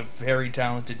SJ, a very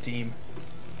talented team,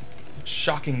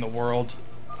 shocking the world.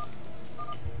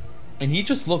 And he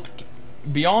just looked,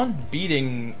 beyond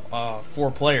beating 4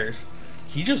 players,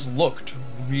 he just looked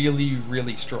really,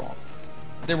 really strong.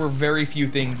 There were very few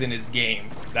things in his game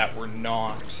that were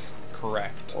not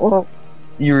correct. Well,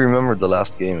 you remember the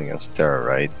last game against Terra,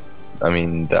 right? I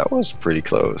mean, that was pretty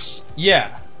close.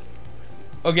 Yeah.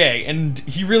 Okay, and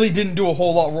he really didn't do a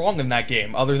whole lot wrong in that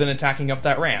game, other than attacking up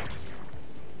that ramp.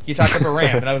 He attacked up a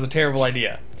ramp, and that was a terrible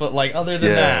idea. But, like, other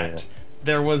than that,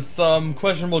 there was some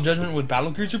questionable judgment with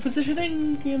battlecruiser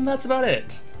positioning, and that's about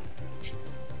it.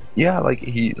 Yeah, like,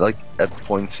 at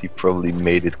points he probably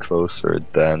made it closer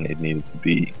than it needed to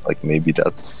be. Like, maybe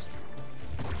that's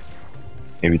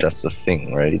the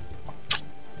thing, right?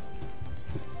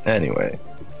 Anyway,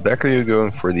 Bakuryu going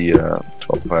for the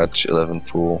 12 hatch, 11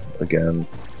 pool again.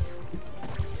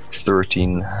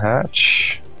 13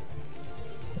 hatch,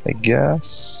 I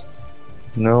guess.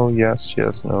 No, yes,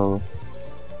 no,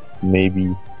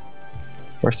 maybe.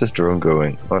 Where's this drone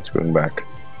going? Oh, it's going back.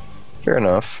 Fair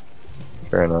enough.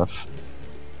 Fair enough.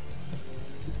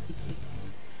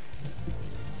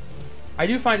 I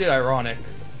do find it ironic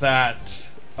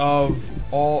that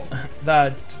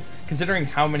considering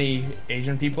how many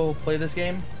Asian people play this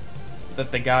game,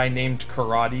 that the guy named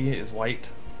Karate is white.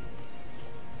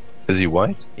 Is he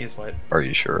white? He is white. Are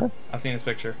you sure? I've seen his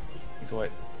picture. He's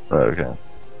white. Okay.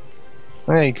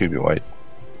 Yeah, he could be white.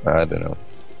 I don't know.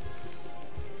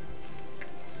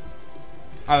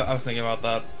 I was thinking about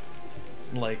that,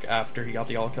 like, after he got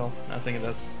the all kill. I was thinking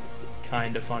that's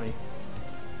kind of funny.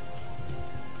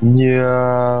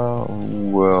 Yeah,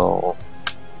 well,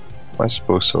 I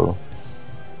suppose so.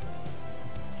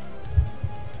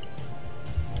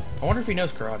 I wonder if he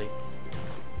knows karate.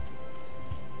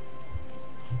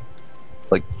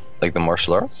 Like the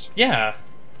martial arts? Yeah.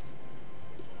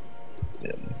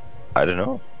 I don't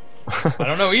know. I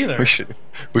don't know either. we should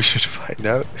find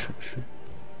out.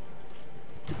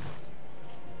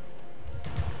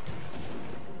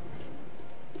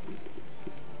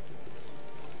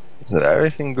 So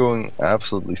everything going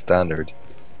absolutely standard,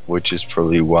 which is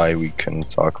probably why we can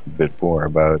talk a bit more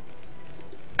about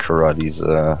karate's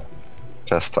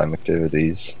pastime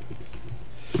activities.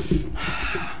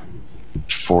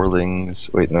 4 lings.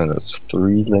 Wait, no, that's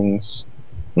 3 lings.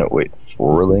 No, wait,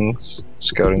 4 lings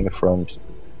scouting the front,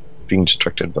 being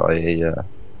distracted by a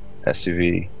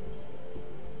SUV.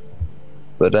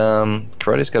 But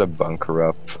karate's got a bunker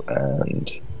up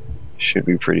and should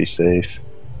be pretty safe.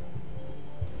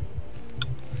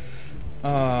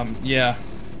 Yeah.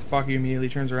 Bakuryu immediately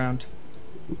turns around.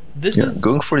 This Yeah, is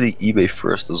going for the eBay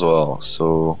first as well,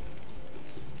 so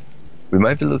we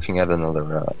might be looking at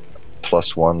another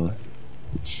 +1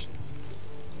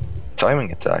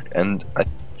 timing attack. And I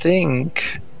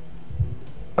think,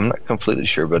 I'm not completely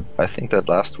sure, but I think that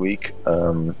last week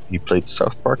he played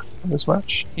South Park on this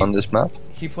match, on this map.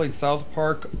 He played South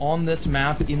Park on this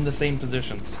map in the same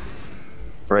positions.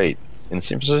 Right, in the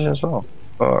same position as well.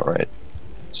 Oh, right.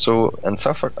 So, and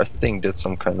South Park, I think, did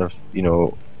some kind of, you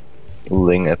know,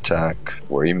 ling attack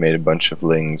where he made a bunch of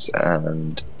lings,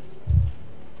 and,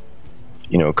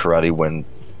 you know, karate won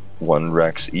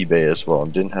Rex eBay as well,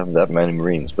 and didn't have that many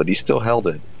Marines, but he still held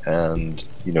it and,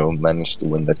 you know, managed to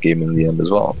win that game in the end as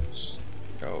well.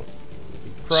 Oh.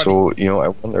 So, you know, I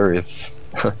wonder if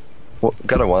well,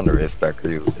 gotta wonder if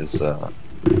Bakuryu is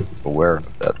aware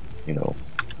of that, you know,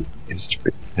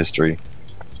 history.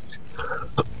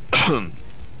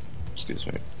 Excuse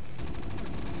me.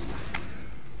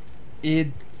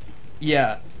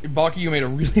 Yeah, Bakuryu made a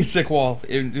really sick wall.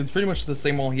 It's pretty much the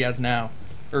same wall he has now.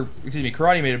 Or, excuse me,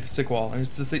 Karate made a sick wall, and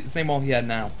it's the same wall he had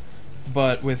now.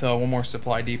 But with one more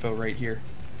supply depot right here.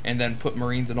 And then put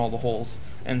Marines in all the holes.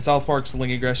 And South Park's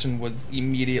ling aggression was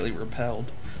immediately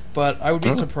repelled. But I would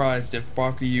be surprised if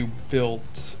Bakuryu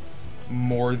built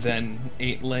more than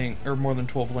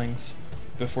 12 lings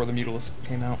before the Mutalisk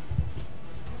came out.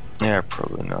 Yeah,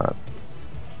 probably not.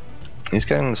 He's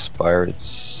getting inspired.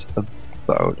 It's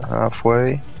about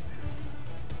halfway.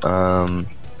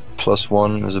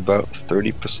 +1 is about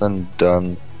 30%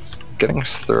 done. Getting his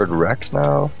 3rd Rex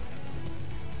now.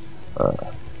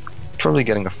 Probably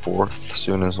getting a 4th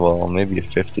soon as well. Maybe a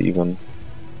 5th even.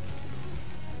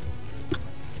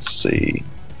 Let's see.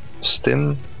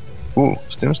 Stim. Ooh,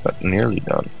 Stim's not nearly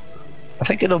done. I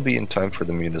think it'll be in time for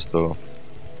the Mutas though.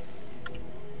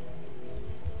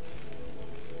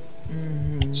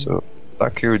 So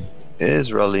Bakuryu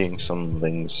is rallying some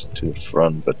lings to the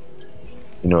front, but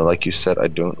you know, like you said, I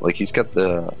don't like. He's got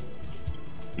the.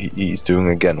 He's doing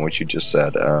again what you just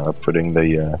said, putting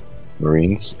the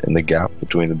Marines in the gap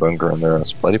between the bunker and the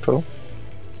supply depot,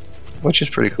 which is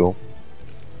pretty cool.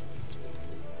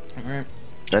 Alright.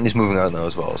 And he's moving out now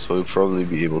as well, so he'll probably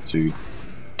be able to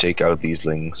take out these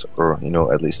lings, or you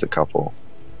know, at least a couple,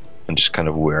 and just kind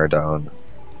of wear down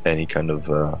any kind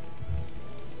of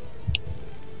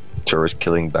turret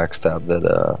killing backstab that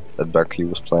Bakuryu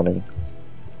was planning.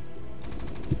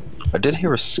 I did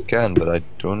hear a scan, but I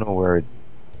don't know where it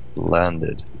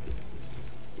landed.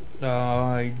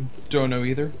 I don't know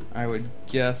either. I would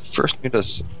guess. First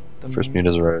Mutas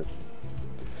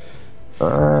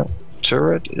right.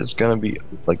 Turret is gonna be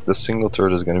like the single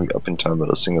turret is gonna be up in time, but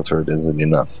a single turret isn't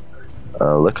enough.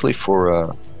 Luckily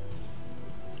for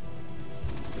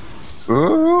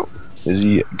ooh, is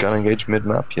he gonna engage mid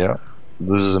map? Yeah.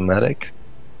 Loses a medic.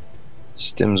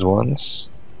 Stims once.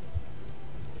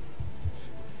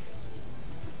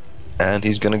 And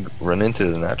he's gonna run into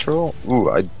the natural. Ooh,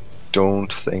 I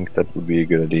don't think that would be a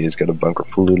good idea. He's got a bunker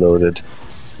fully loaded.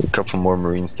 A couple more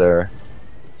Marines there.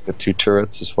 Got 2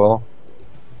 turrets as well.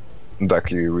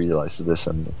 Bakuryu realizes this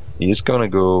and he's gonna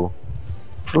go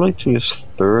probably to his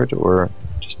third or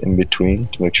just in between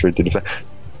to make sure to defend.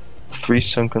 3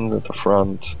 Sunkens at the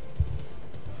front.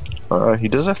 He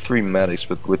does have 3 medics,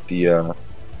 but with the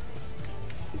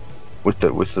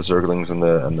Zerglings and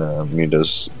the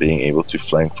Mutas being able to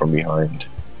flank from behind,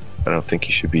 I don't think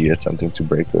he should be attempting to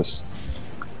break this.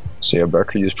 So yeah,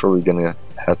 Bakuryu is probably gonna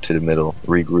head to the middle,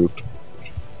 regroup,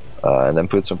 and then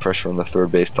put some pressure on the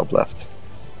third base top left.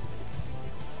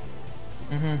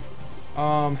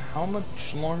 How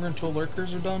much longer until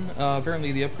lurkers are done?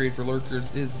 Apparently the upgrade for lurkers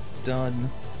is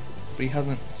done, but he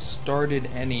hasn't started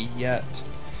any yet.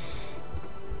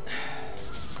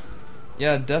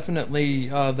 Yeah, definitely,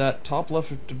 that top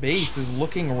left base is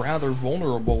looking rather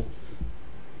vulnerable.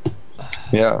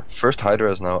 Yeah, first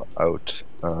Hydra is now out,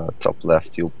 top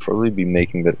left. He'll probably be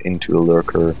making that into a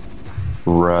lurker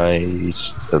right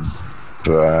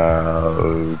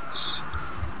about...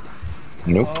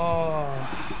 Nope.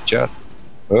 Chat.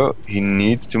 Oh, he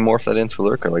needs to morph that into a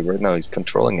lurker. Like right now, he's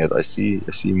controlling it. I see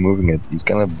him moving it. He's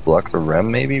gonna block the ram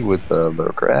maybe with the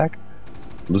lurker hack.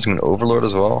 Losing an overlord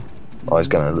as well. Oh, he's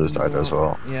gonna lose the Hydra as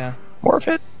well. Yeah. Morph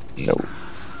it? No.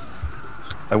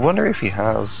 I wonder if he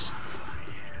has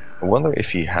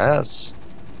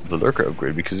the lurker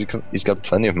upgrade, because he's got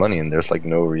plenty of money and there's like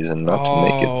no reason not to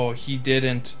make it. Oh, he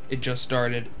didn't. It just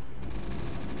started.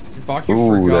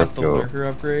 Bakuryu forgot the lurker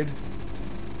upgrade.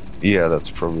 Yeah, that's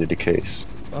probably the case.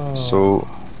 Oh. So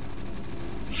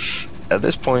at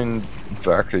this point,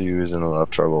 Bakuryu is in a lot of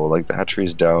trouble. Like the hatchery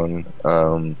is down.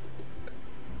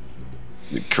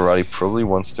 Karate probably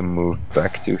wants to move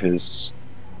back to his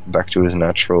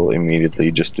natural immediately,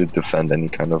 just to defend any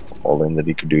kind of all-in that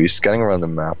he could do. He's scanning around the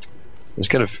map. He's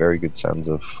got a very good sense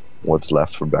of what's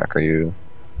left for Bakuryu.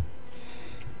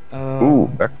 Ooh,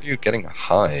 Bakuryu getting a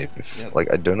hive. Yep.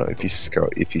 Like I don't know if he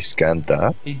scanned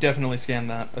that. He definitely scanned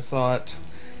that. I saw it.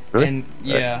 Really? And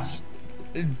yeah,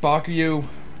 Bakuryu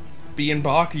being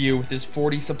Bakuryu with his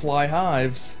 40 supply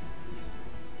hives.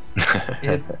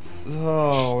 It's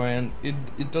man,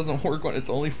 it doesn't work when it's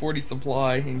only 40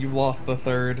 supply and you've lost the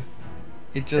third.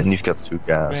 It just, and you've got 2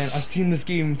 gas. Man, I've seen this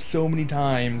game so many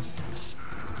times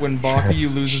when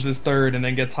Bakuryu loses his third and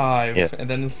then gets hive, and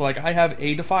then it's like I have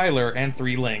a defiler and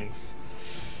 3 lings.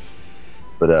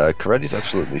 But Karate's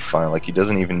absolutely fine. Like he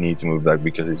doesn't even need to move back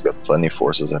because he's got plenty of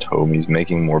forces at home. He's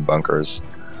making more bunkers.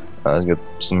 He's got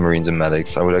some marines and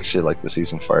medics. I would actually like to see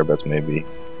some fire bets maybe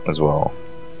as well.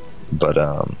 But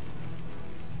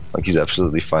like he's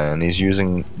absolutely fine, and he's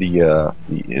using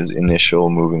his initial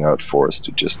moving out force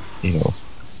to just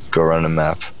go around the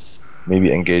map,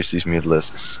 maybe engage these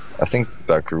mutilisks. I think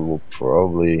Bakuryu will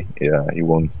probably he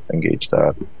won't engage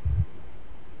that.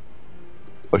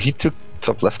 But he took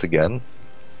top left again.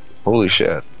 Holy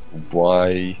shit!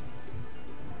 Why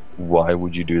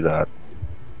would you do that,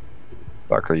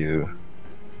 Bakuryu?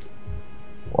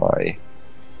 Why?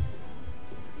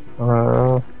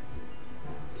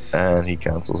 And he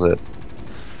cancels it.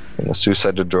 He's gonna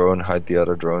suicide the drone, hide the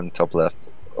other drone, top left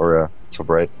or top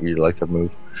right. Really like that move.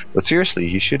 But seriously,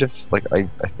 he should have, I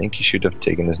think he should have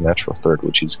taken his natural third,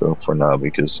 which he's going for now,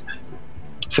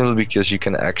 simply because you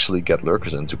can actually get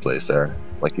lurkers into place there.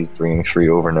 Like he's bringing 3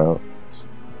 over now.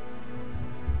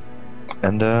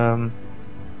 And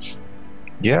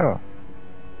yeah,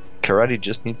 Karate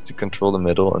just needs to control the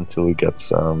middle until he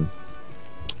gets I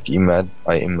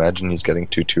imagine he's getting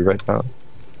 2-2 right now.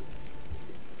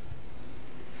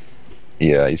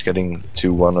 Yeah, he's getting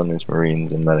 2-1 on his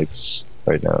marines and medics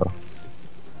right now,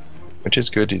 which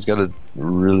is good. He's got a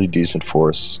really decent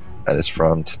force at his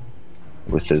front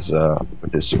with his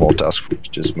small task force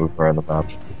just moving around the map.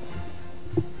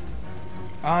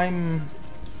 I'm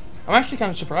actually kind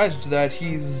of surprised that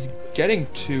he's getting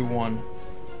 2-1.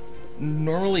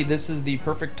 Normally, this is the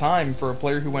perfect time for a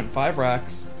player who went 5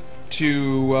 racks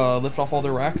to lift off all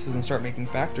their racks and start making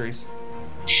factories.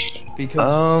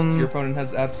 Because your opponent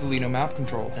has absolutely no map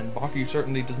control, and Bakuryu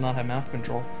certainly does not have map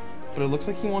control. But it looks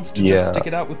like he wants to just stick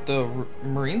it out with the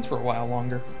Marines for a while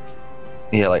longer.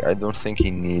 Yeah, I don't think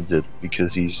he needs it,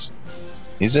 because he's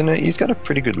got a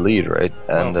pretty good lead, right?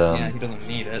 And yeah, he doesn't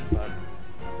need it, but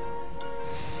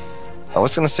I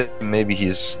was gonna say maybe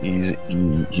he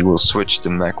will switch to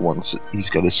mech once he's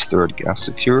got his 3rd gas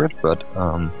secured, but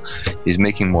he's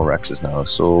making more Rexes now,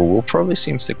 so we'll probably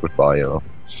see him stick with Bio.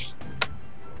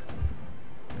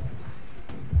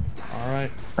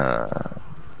 Alright.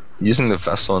 Using the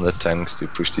vessel and the tanks to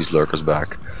push these lurkers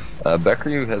back.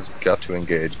 Bakuryu has got to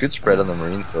engage. Good spread on the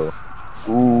marines though.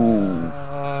 Ooh.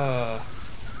 I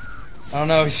don't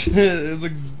know.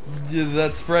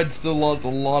 That spread still lost a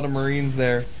lot of marines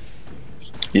there.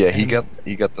 Yeah, he got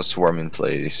the swarm in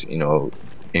place,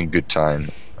 in good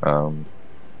time.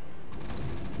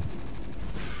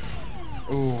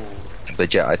 Ooh.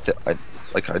 But yeah,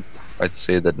 I'd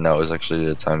say that now is actually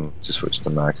the time to switch to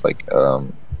Mac. Like,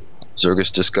 Zerg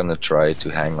is just gonna try to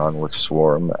hang on with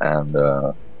Swarm and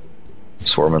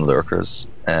Lurkers,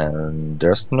 and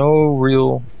there's no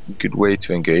real good way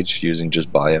to engage using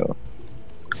just bio.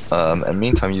 And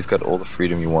meantime, you've got all the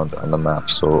freedom you want on the map.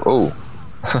 So,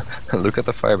 look at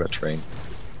the firebat train.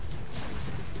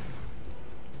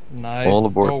 Nice. All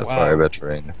aboard the wow. firebat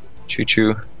train. Choo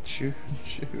choo. Choo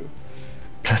choo.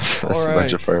 That's a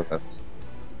bunch of firebats.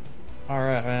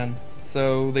 Alright, man.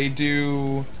 So they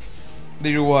do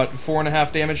what?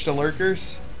 4.5 damage to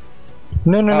lurkers?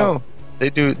 No. They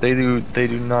do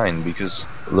 9 because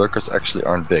lurkers actually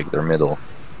aren't big, they're middle.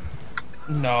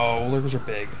 No, lurkers are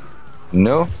big.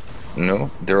 No,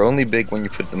 they're only big when you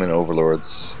put them in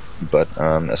overlords. But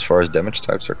as far as damage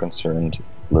types are concerned,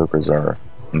 lurkers are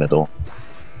middle.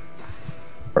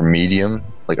 Or medium.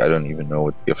 Like, I don't even know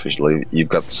what the official. You've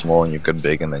got small and you've got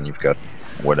big, and then you've got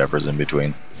whatever's in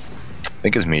between. I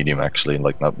think it's medium actually,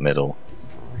 like not middle.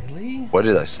 Really? What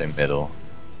did I say? Middle.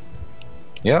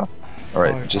 Yeah. All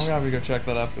right. I'm Just gonna have to go check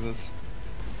that after this.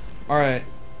 All right.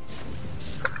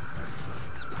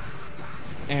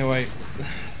 Anyway,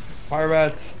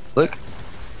 firebats. look.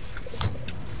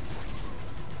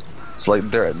 It's like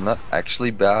they're not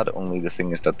actually bad. Only the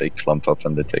thing is that they clump up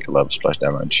and they take a lot of splash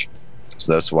damage.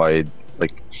 So that's why,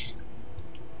 like,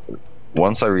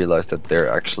 once I realized that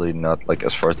they're actually not, like,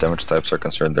 as far as damage types are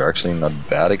concerned, they're actually not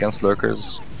bad against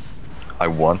lurkers. I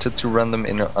wanted to run them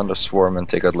in under swarm and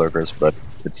take out lurkers, but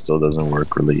it still doesn't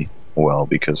work really well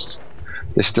because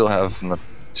they still have not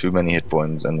too many hit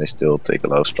points and they still take a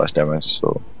lot of splash damage.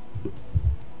 So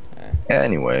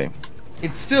anyway,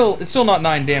 it's still not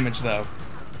 9 damage though,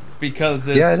 because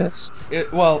yeah, it is.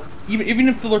 Well, even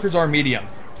if the lurkers are medium,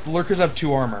 the lurkers have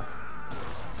 2 armor.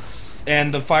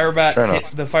 And the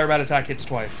firebat attack hits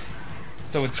twice,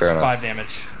 so it's 5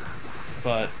 damage.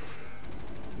 But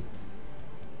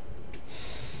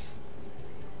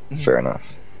fair enough.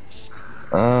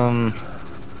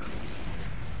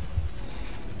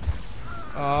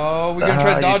 Oh, we're gonna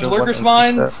try to dodge lurker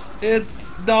spines.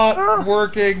 It's not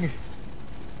working.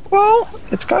 Well,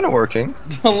 it's kind of working.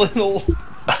 A little.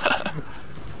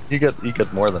 You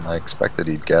get more than I expected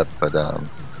he'd get, but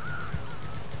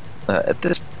at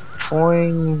this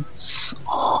point,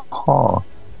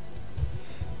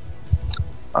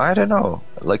 I don't know.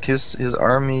 Like his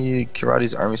army,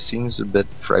 Kirati's army seems a bit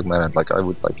fragmented. Like I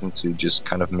would like him to just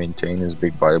kind of maintain his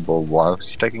big bio while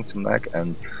he's taking to mech,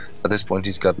 and at this point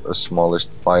he's got a smallish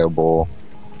bio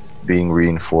being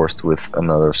reinforced with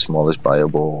another smallish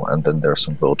bio, and then there's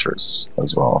some vultures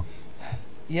as well.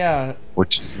 Yeah.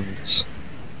 Which isn't.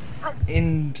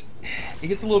 And it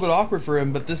gets a little bit awkward for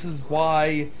him, but this is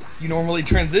why you normally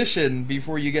transition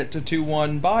before you get to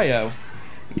 2-1 bio.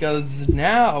 Because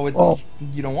now it's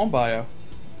you don't want bio.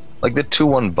 Like the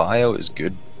 2-1 bio is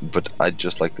good, but I'd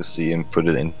just like to see him put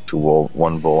it into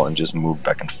one ball and just move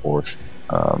back and forth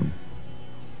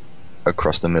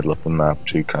across the middle of the map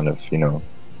to kind of, you know,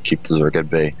 keep the Zerg at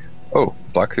bay. Oh,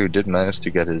 Bakuryu did manage to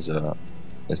get his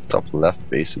top left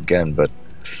base again, but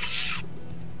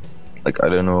like I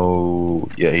don't know.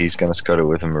 Yeah, he's gonna scuttle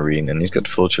with a marine, and he's got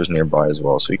vultures nearby as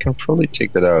well, so he can probably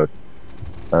take that out.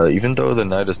 Even though the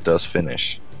Nidus does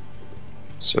finish,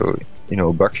 so you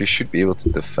know Bakuryu should be able to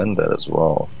defend that as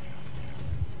well.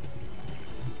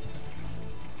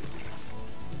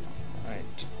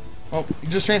 Right. Well, you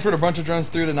just transferred a bunch of drones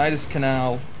through the Nidus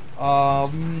Canal. The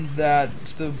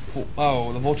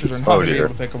vultures are not going to be able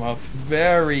to pick them up.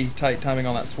 Very tight timing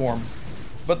on that swarm.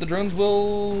 But the drones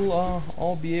will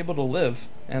all be able to live,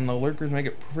 and the lurkers make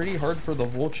it pretty hard for the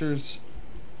vultures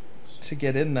to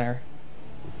get in there.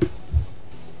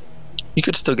 You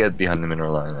could still get behind the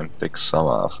mineral line and pick some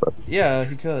off, but yeah,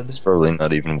 he could. It's probably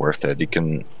not even worth it. You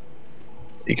can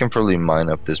probably mine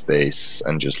up this base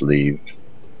and just leave.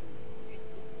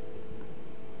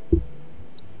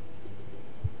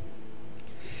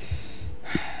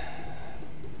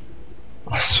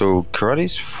 So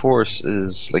Karati's force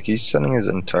is like he's sending his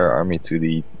entire army to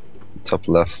the top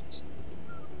left,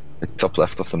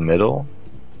 of the middle,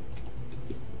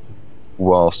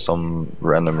 while some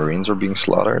random marines are being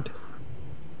slaughtered,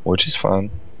 which is fine.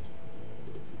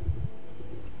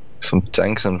 Some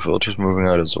tanks and vultures moving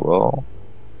out as well.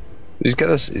 He's got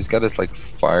his like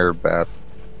fire bat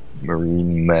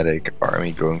marine medic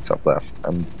army going top left,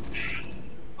 and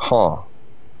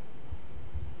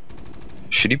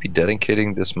should he be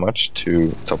dedicating this much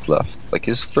to top left? Like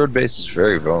his third base is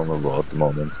very vulnerable at the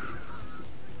moment.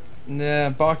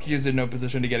 Nah, Bakuryu's in no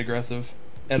position to get aggressive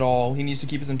at all. He needs to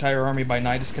keep his entire army by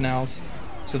Nidus canals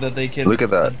so that they can Look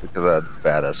at that! Look at that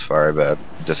badass firebat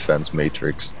defense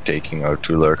matrix taking out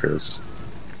 2 lurkers.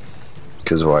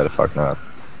 Because why the fuck not?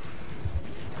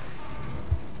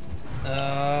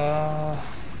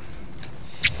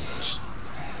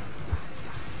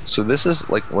 So this is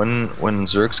like when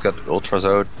Zerg's got ultras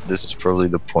out. This is probably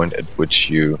the point at which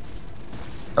you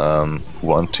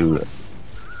want to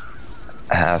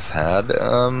have had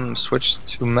switched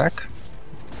to mech.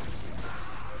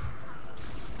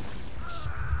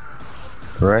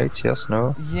 Right? Yes,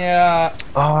 no? Yeah.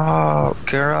 Oh,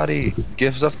 karate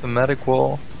gives up the medic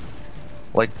wall.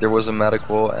 Like there was a medic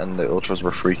wall and the ultras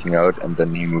were freaking out, and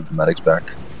then he moved the medics back.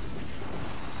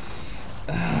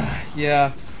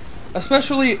 Yeah.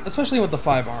 Especially with the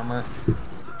 5 armor.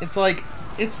 It's like,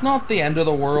 it's not the end of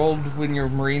the world when your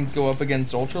Marines go up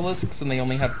against Ultralisks and they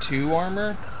only have 2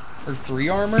 armor. Or 3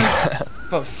 armor.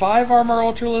 But 5 armor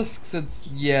Ultralisks, it's,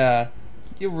 yeah.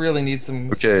 You really need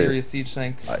some serious siege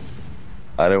tank.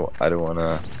 I don't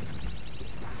wanna,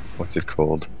 what's it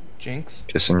called? Jinx?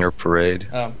 Just in your parade.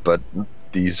 Oh. But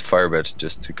these firebats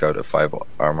just took out a 5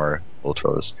 armor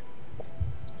Ultralisk.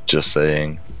 Just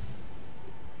saying.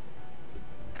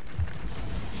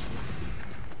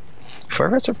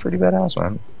 Firebats are pretty badass,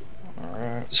 man.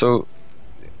 Alright. So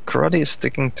karate is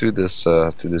sticking to this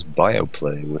bio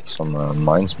play with some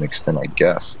mines mixed in, I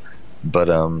guess. But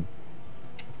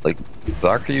like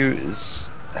Bakuryu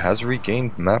has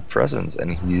regained map presence,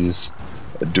 and he's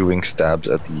doing stabs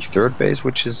at the 3rd base,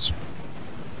 which is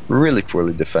really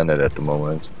poorly defended at the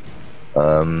moment.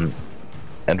 And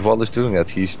while he's doing that,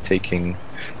 he's taking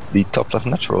the top left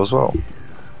natural as well.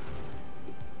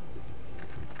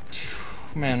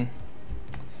 Man.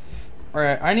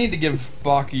 Alright, I need to give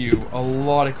Bakuryu a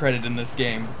lot of credit in this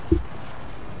game.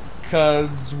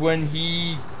 Because when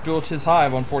he built his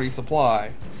hive on 40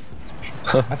 supply,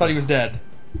 I thought he was dead.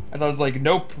 I thought it was like,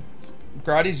 nope,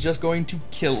 Karate's just going to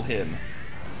kill him.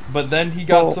 But then he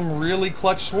got some really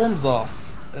clutch swarms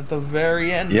off at the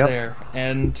very end there.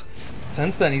 And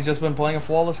since then, he's just been playing a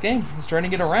flawless game. He's trying to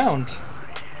get around.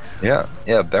 Yeah,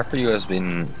 Bakuryu has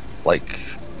been like...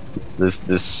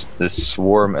 This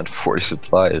swarm at 40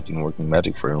 supply has been working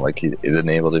magic for him. Like it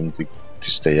enabled him to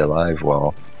stay alive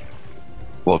while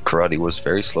Karate was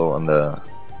very slow on the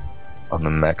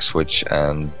mech switch,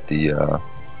 and the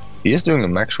he is doing a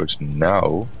mech switch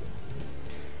now.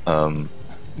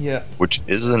 Yeah. Which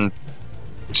isn't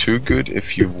too good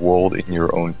if you walled in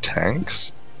your own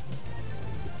tanks.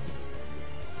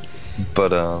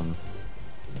 But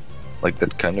like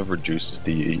that kind of reduces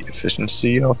the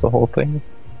efficiency of the whole thing.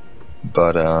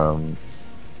 But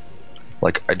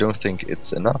like I don't think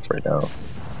it's enough right now.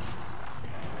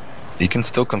 He can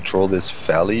still control this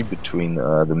valley between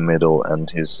the middle and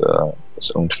his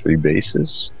own 3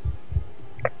 bases.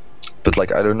 But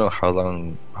like I don't know how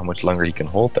much longer he can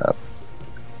hold that.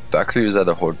 Bakuryu is at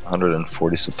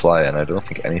 140 supply, and I don't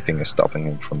think anything is stopping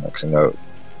him from maxing out.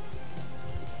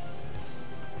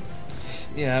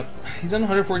 Yeah, he's on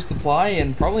 140 supply,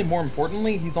 and probably more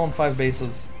importantly, he's on 5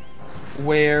 bases.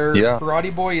 Where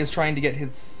Karate Boy is trying to get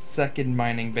his 2nd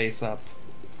mining base up.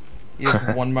 He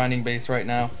has 1 mining base right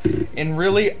now. And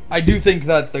really, I do think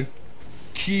that the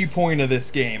key point of this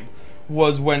game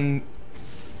was when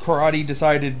Karate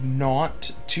decided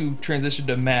not to transition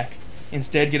to mech,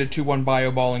 instead get a 2-1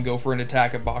 bio ball and go for an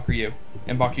attack at Bakuryu.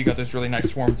 And Bakuryu got those really nice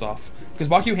swarms off. Because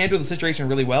Bakuryu handled the situation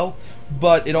really well,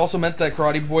 but it also meant that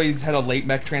Karate Boys had a late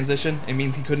mech transition. It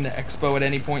means he couldn't expo at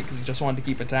any point because he just wanted to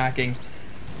keep attacking.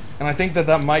 And I think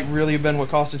that might really have been what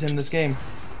costed him this game.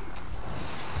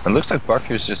 It looks like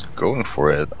Bakuryu's just going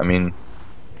for it. I mean,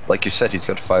 like you said, he's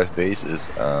got 5 bases.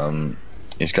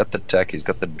 He's got the tech, he's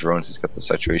got the drones, he's got the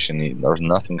saturation. There's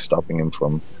nothing stopping him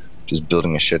from just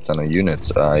building a shit ton of units.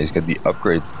 He's got the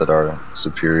upgrades that are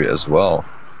superior as well.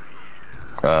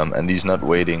 And he's not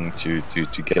waiting to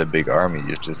get a big army.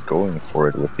 He's just going for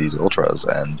it with these ultras,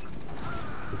 and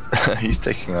he's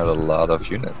taking out a lot of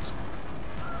units.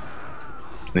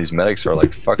 These medics are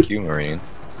like, fuck you, Marine.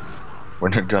 We're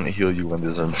not gonna heal you when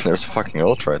there's a fucking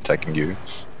ultra attacking you.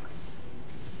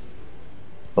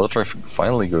 Ultra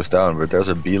finally goes down, but there's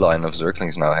a beeline of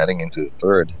Zerglings now heading into the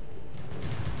 3rd.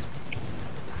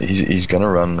 He's gonna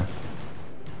run.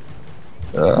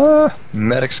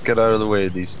 Medics, get out of the way.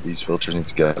 These vultures need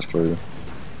to get through.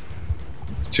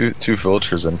 Two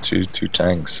vultures and two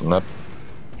tanks. I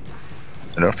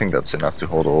don't think that's enough to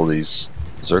hold all these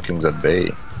Zerglings at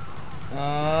bay.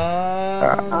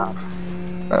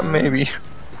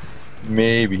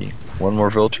 Maybe one more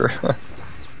vulture.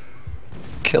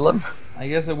 Kill him. I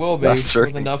guess it will be with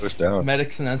enough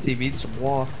medics and NCVs to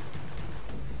block.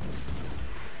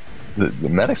 The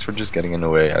medics were just getting in the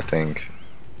way, I think.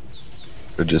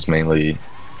 They're just mainly,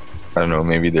 I don't know,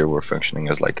 maybe they were functioning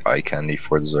as like eye candy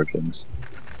for the Zerglings,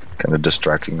 kind of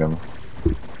distracting them.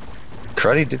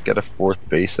 Karate did get a 4th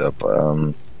base up.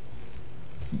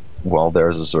 While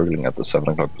there's a Zergling at the 7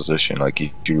 o'clock position, like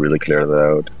you should really clear that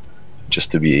out,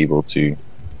 just to be able to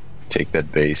take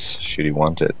that base should he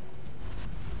want it.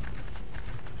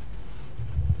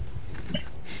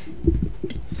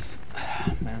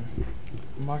 Man,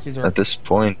 Maki's are... At this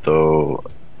point, though,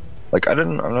 like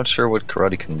I'm not sure what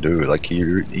Karate can do. Like he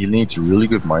needs really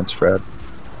good mind spread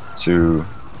to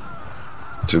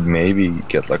maybe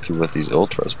get lucky with these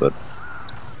ultras, but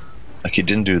like he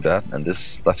didn't do that, and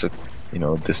this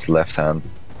this left hand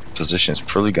position is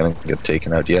probably gonna get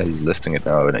taken out. Yeah, he's lifting it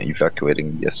now and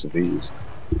evacuating the SUVs.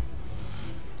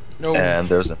 No. And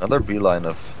there's another beeline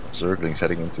of Zerglings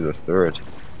heading into the 3rd.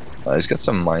 He's got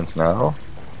some mines now.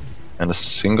 And a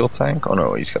single tank? Oh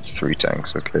no, he's got 3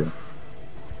 tanks, okay.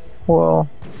 Well...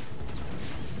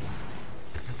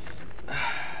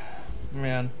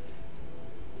 Man.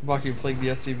 Bakuryu plagued the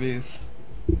SCVs.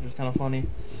 Which is kind of funny.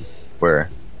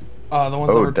 Where? The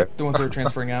ones that were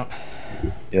transferring out.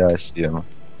 Yeah, I see him.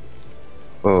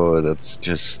 Oh, that's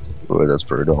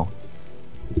brutal.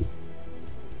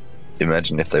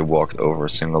 Imagine if they walked over a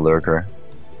single lurker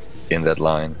in that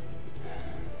line.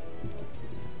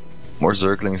 More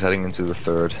Zerglings heading into the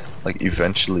 3rd. Like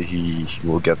eventually he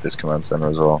will get this command center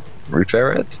as well.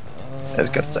 Repair it? It's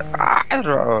got to say,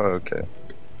 okay.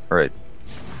 Alright.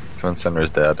 Command center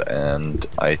is dead, and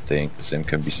I think the same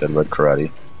can be said about Karate.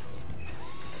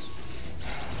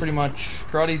 Pretty much.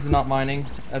 Karate's not mining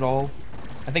at all.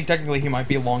 I think technically he might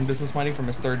be long distance mining from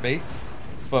his 3rd base,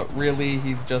 but really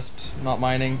he's just not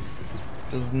mining.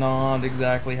 Does not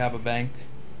exactly have a bank.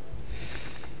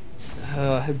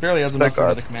 It barely has enough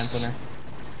for the command center.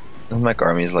 The mech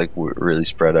army is like really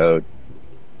spread out.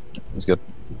 He's got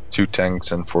 2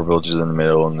 tanks and 4 villages in the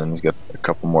middle, and then he's got a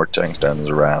couple more tanks down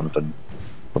his ramp and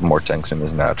a couple more tanks in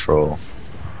his natural.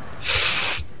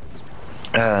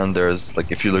 And there's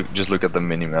like, if you just look at the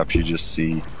mini map, you just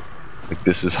see like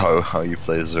this is how you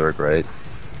play Zerg, right?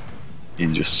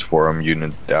 You just swarm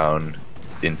units down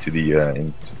into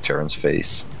Terran's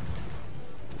face,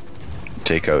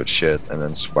 take out shit, and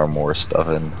then swarm more stuff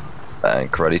in.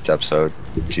 And Karate taps out.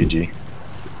 GG.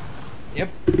 Yep.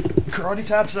 Karate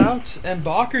taps out, and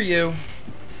Bakuryu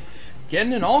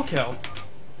getting an all kill.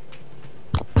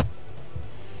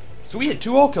 So we had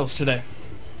 2 all kills today.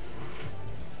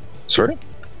 Sorry?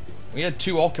 We had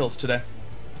 2 all kills today.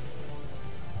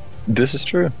 This is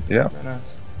true, yeah. Very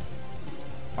nice.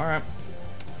 Alright.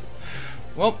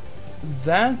 Well,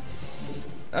 that's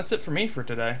it for me for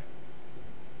today.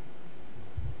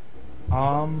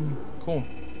 Cool.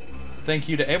 Thank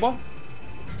you to Awa.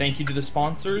 Thank you to the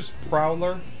sponsors,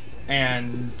 Prowler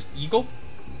and Eagle.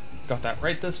 Got that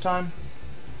right this time.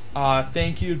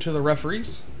 Thank you to the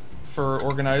referees for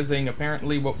organizing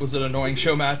apparently what was an annoying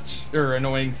show match, or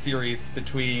annoying series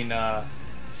between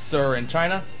Sir and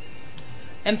China.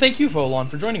 And thank you, Volon,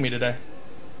 for joining me today.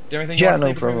 Do you have anything you want to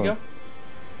say before we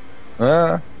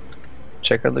go?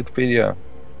 Check out Wikipedia.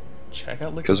 Check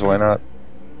out Wikipedia. Because why not?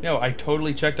 No, I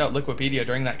totally checked out Wikipedia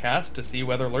during that cast to see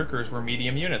whether lurkers were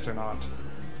medium units or not.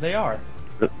 They are.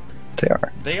 They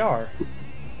are. They are.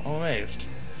 I'm amazed.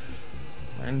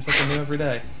 Learn something new every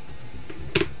day.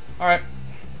 Alright.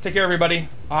 Take care, everybody.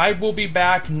 I will be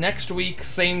back next week,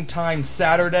 same time,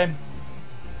 Saturday,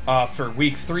 for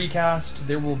week 3 cast.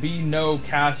 There will be no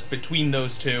cast between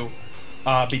those two.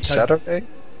 Because Saturday?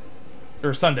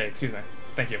 Or Sunday, excuse me.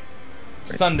 Thank you.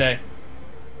 Great. Sunday.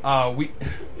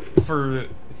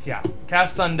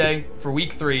 Cast Sunday for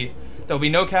week 3. There'll be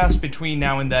no cast between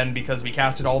now and then because we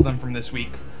casted all of them from this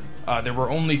week. There were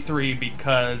only 3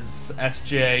 because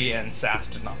SJ and Sass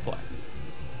did not play.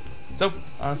 So,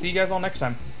 see you guys all next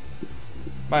time.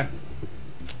 Bye.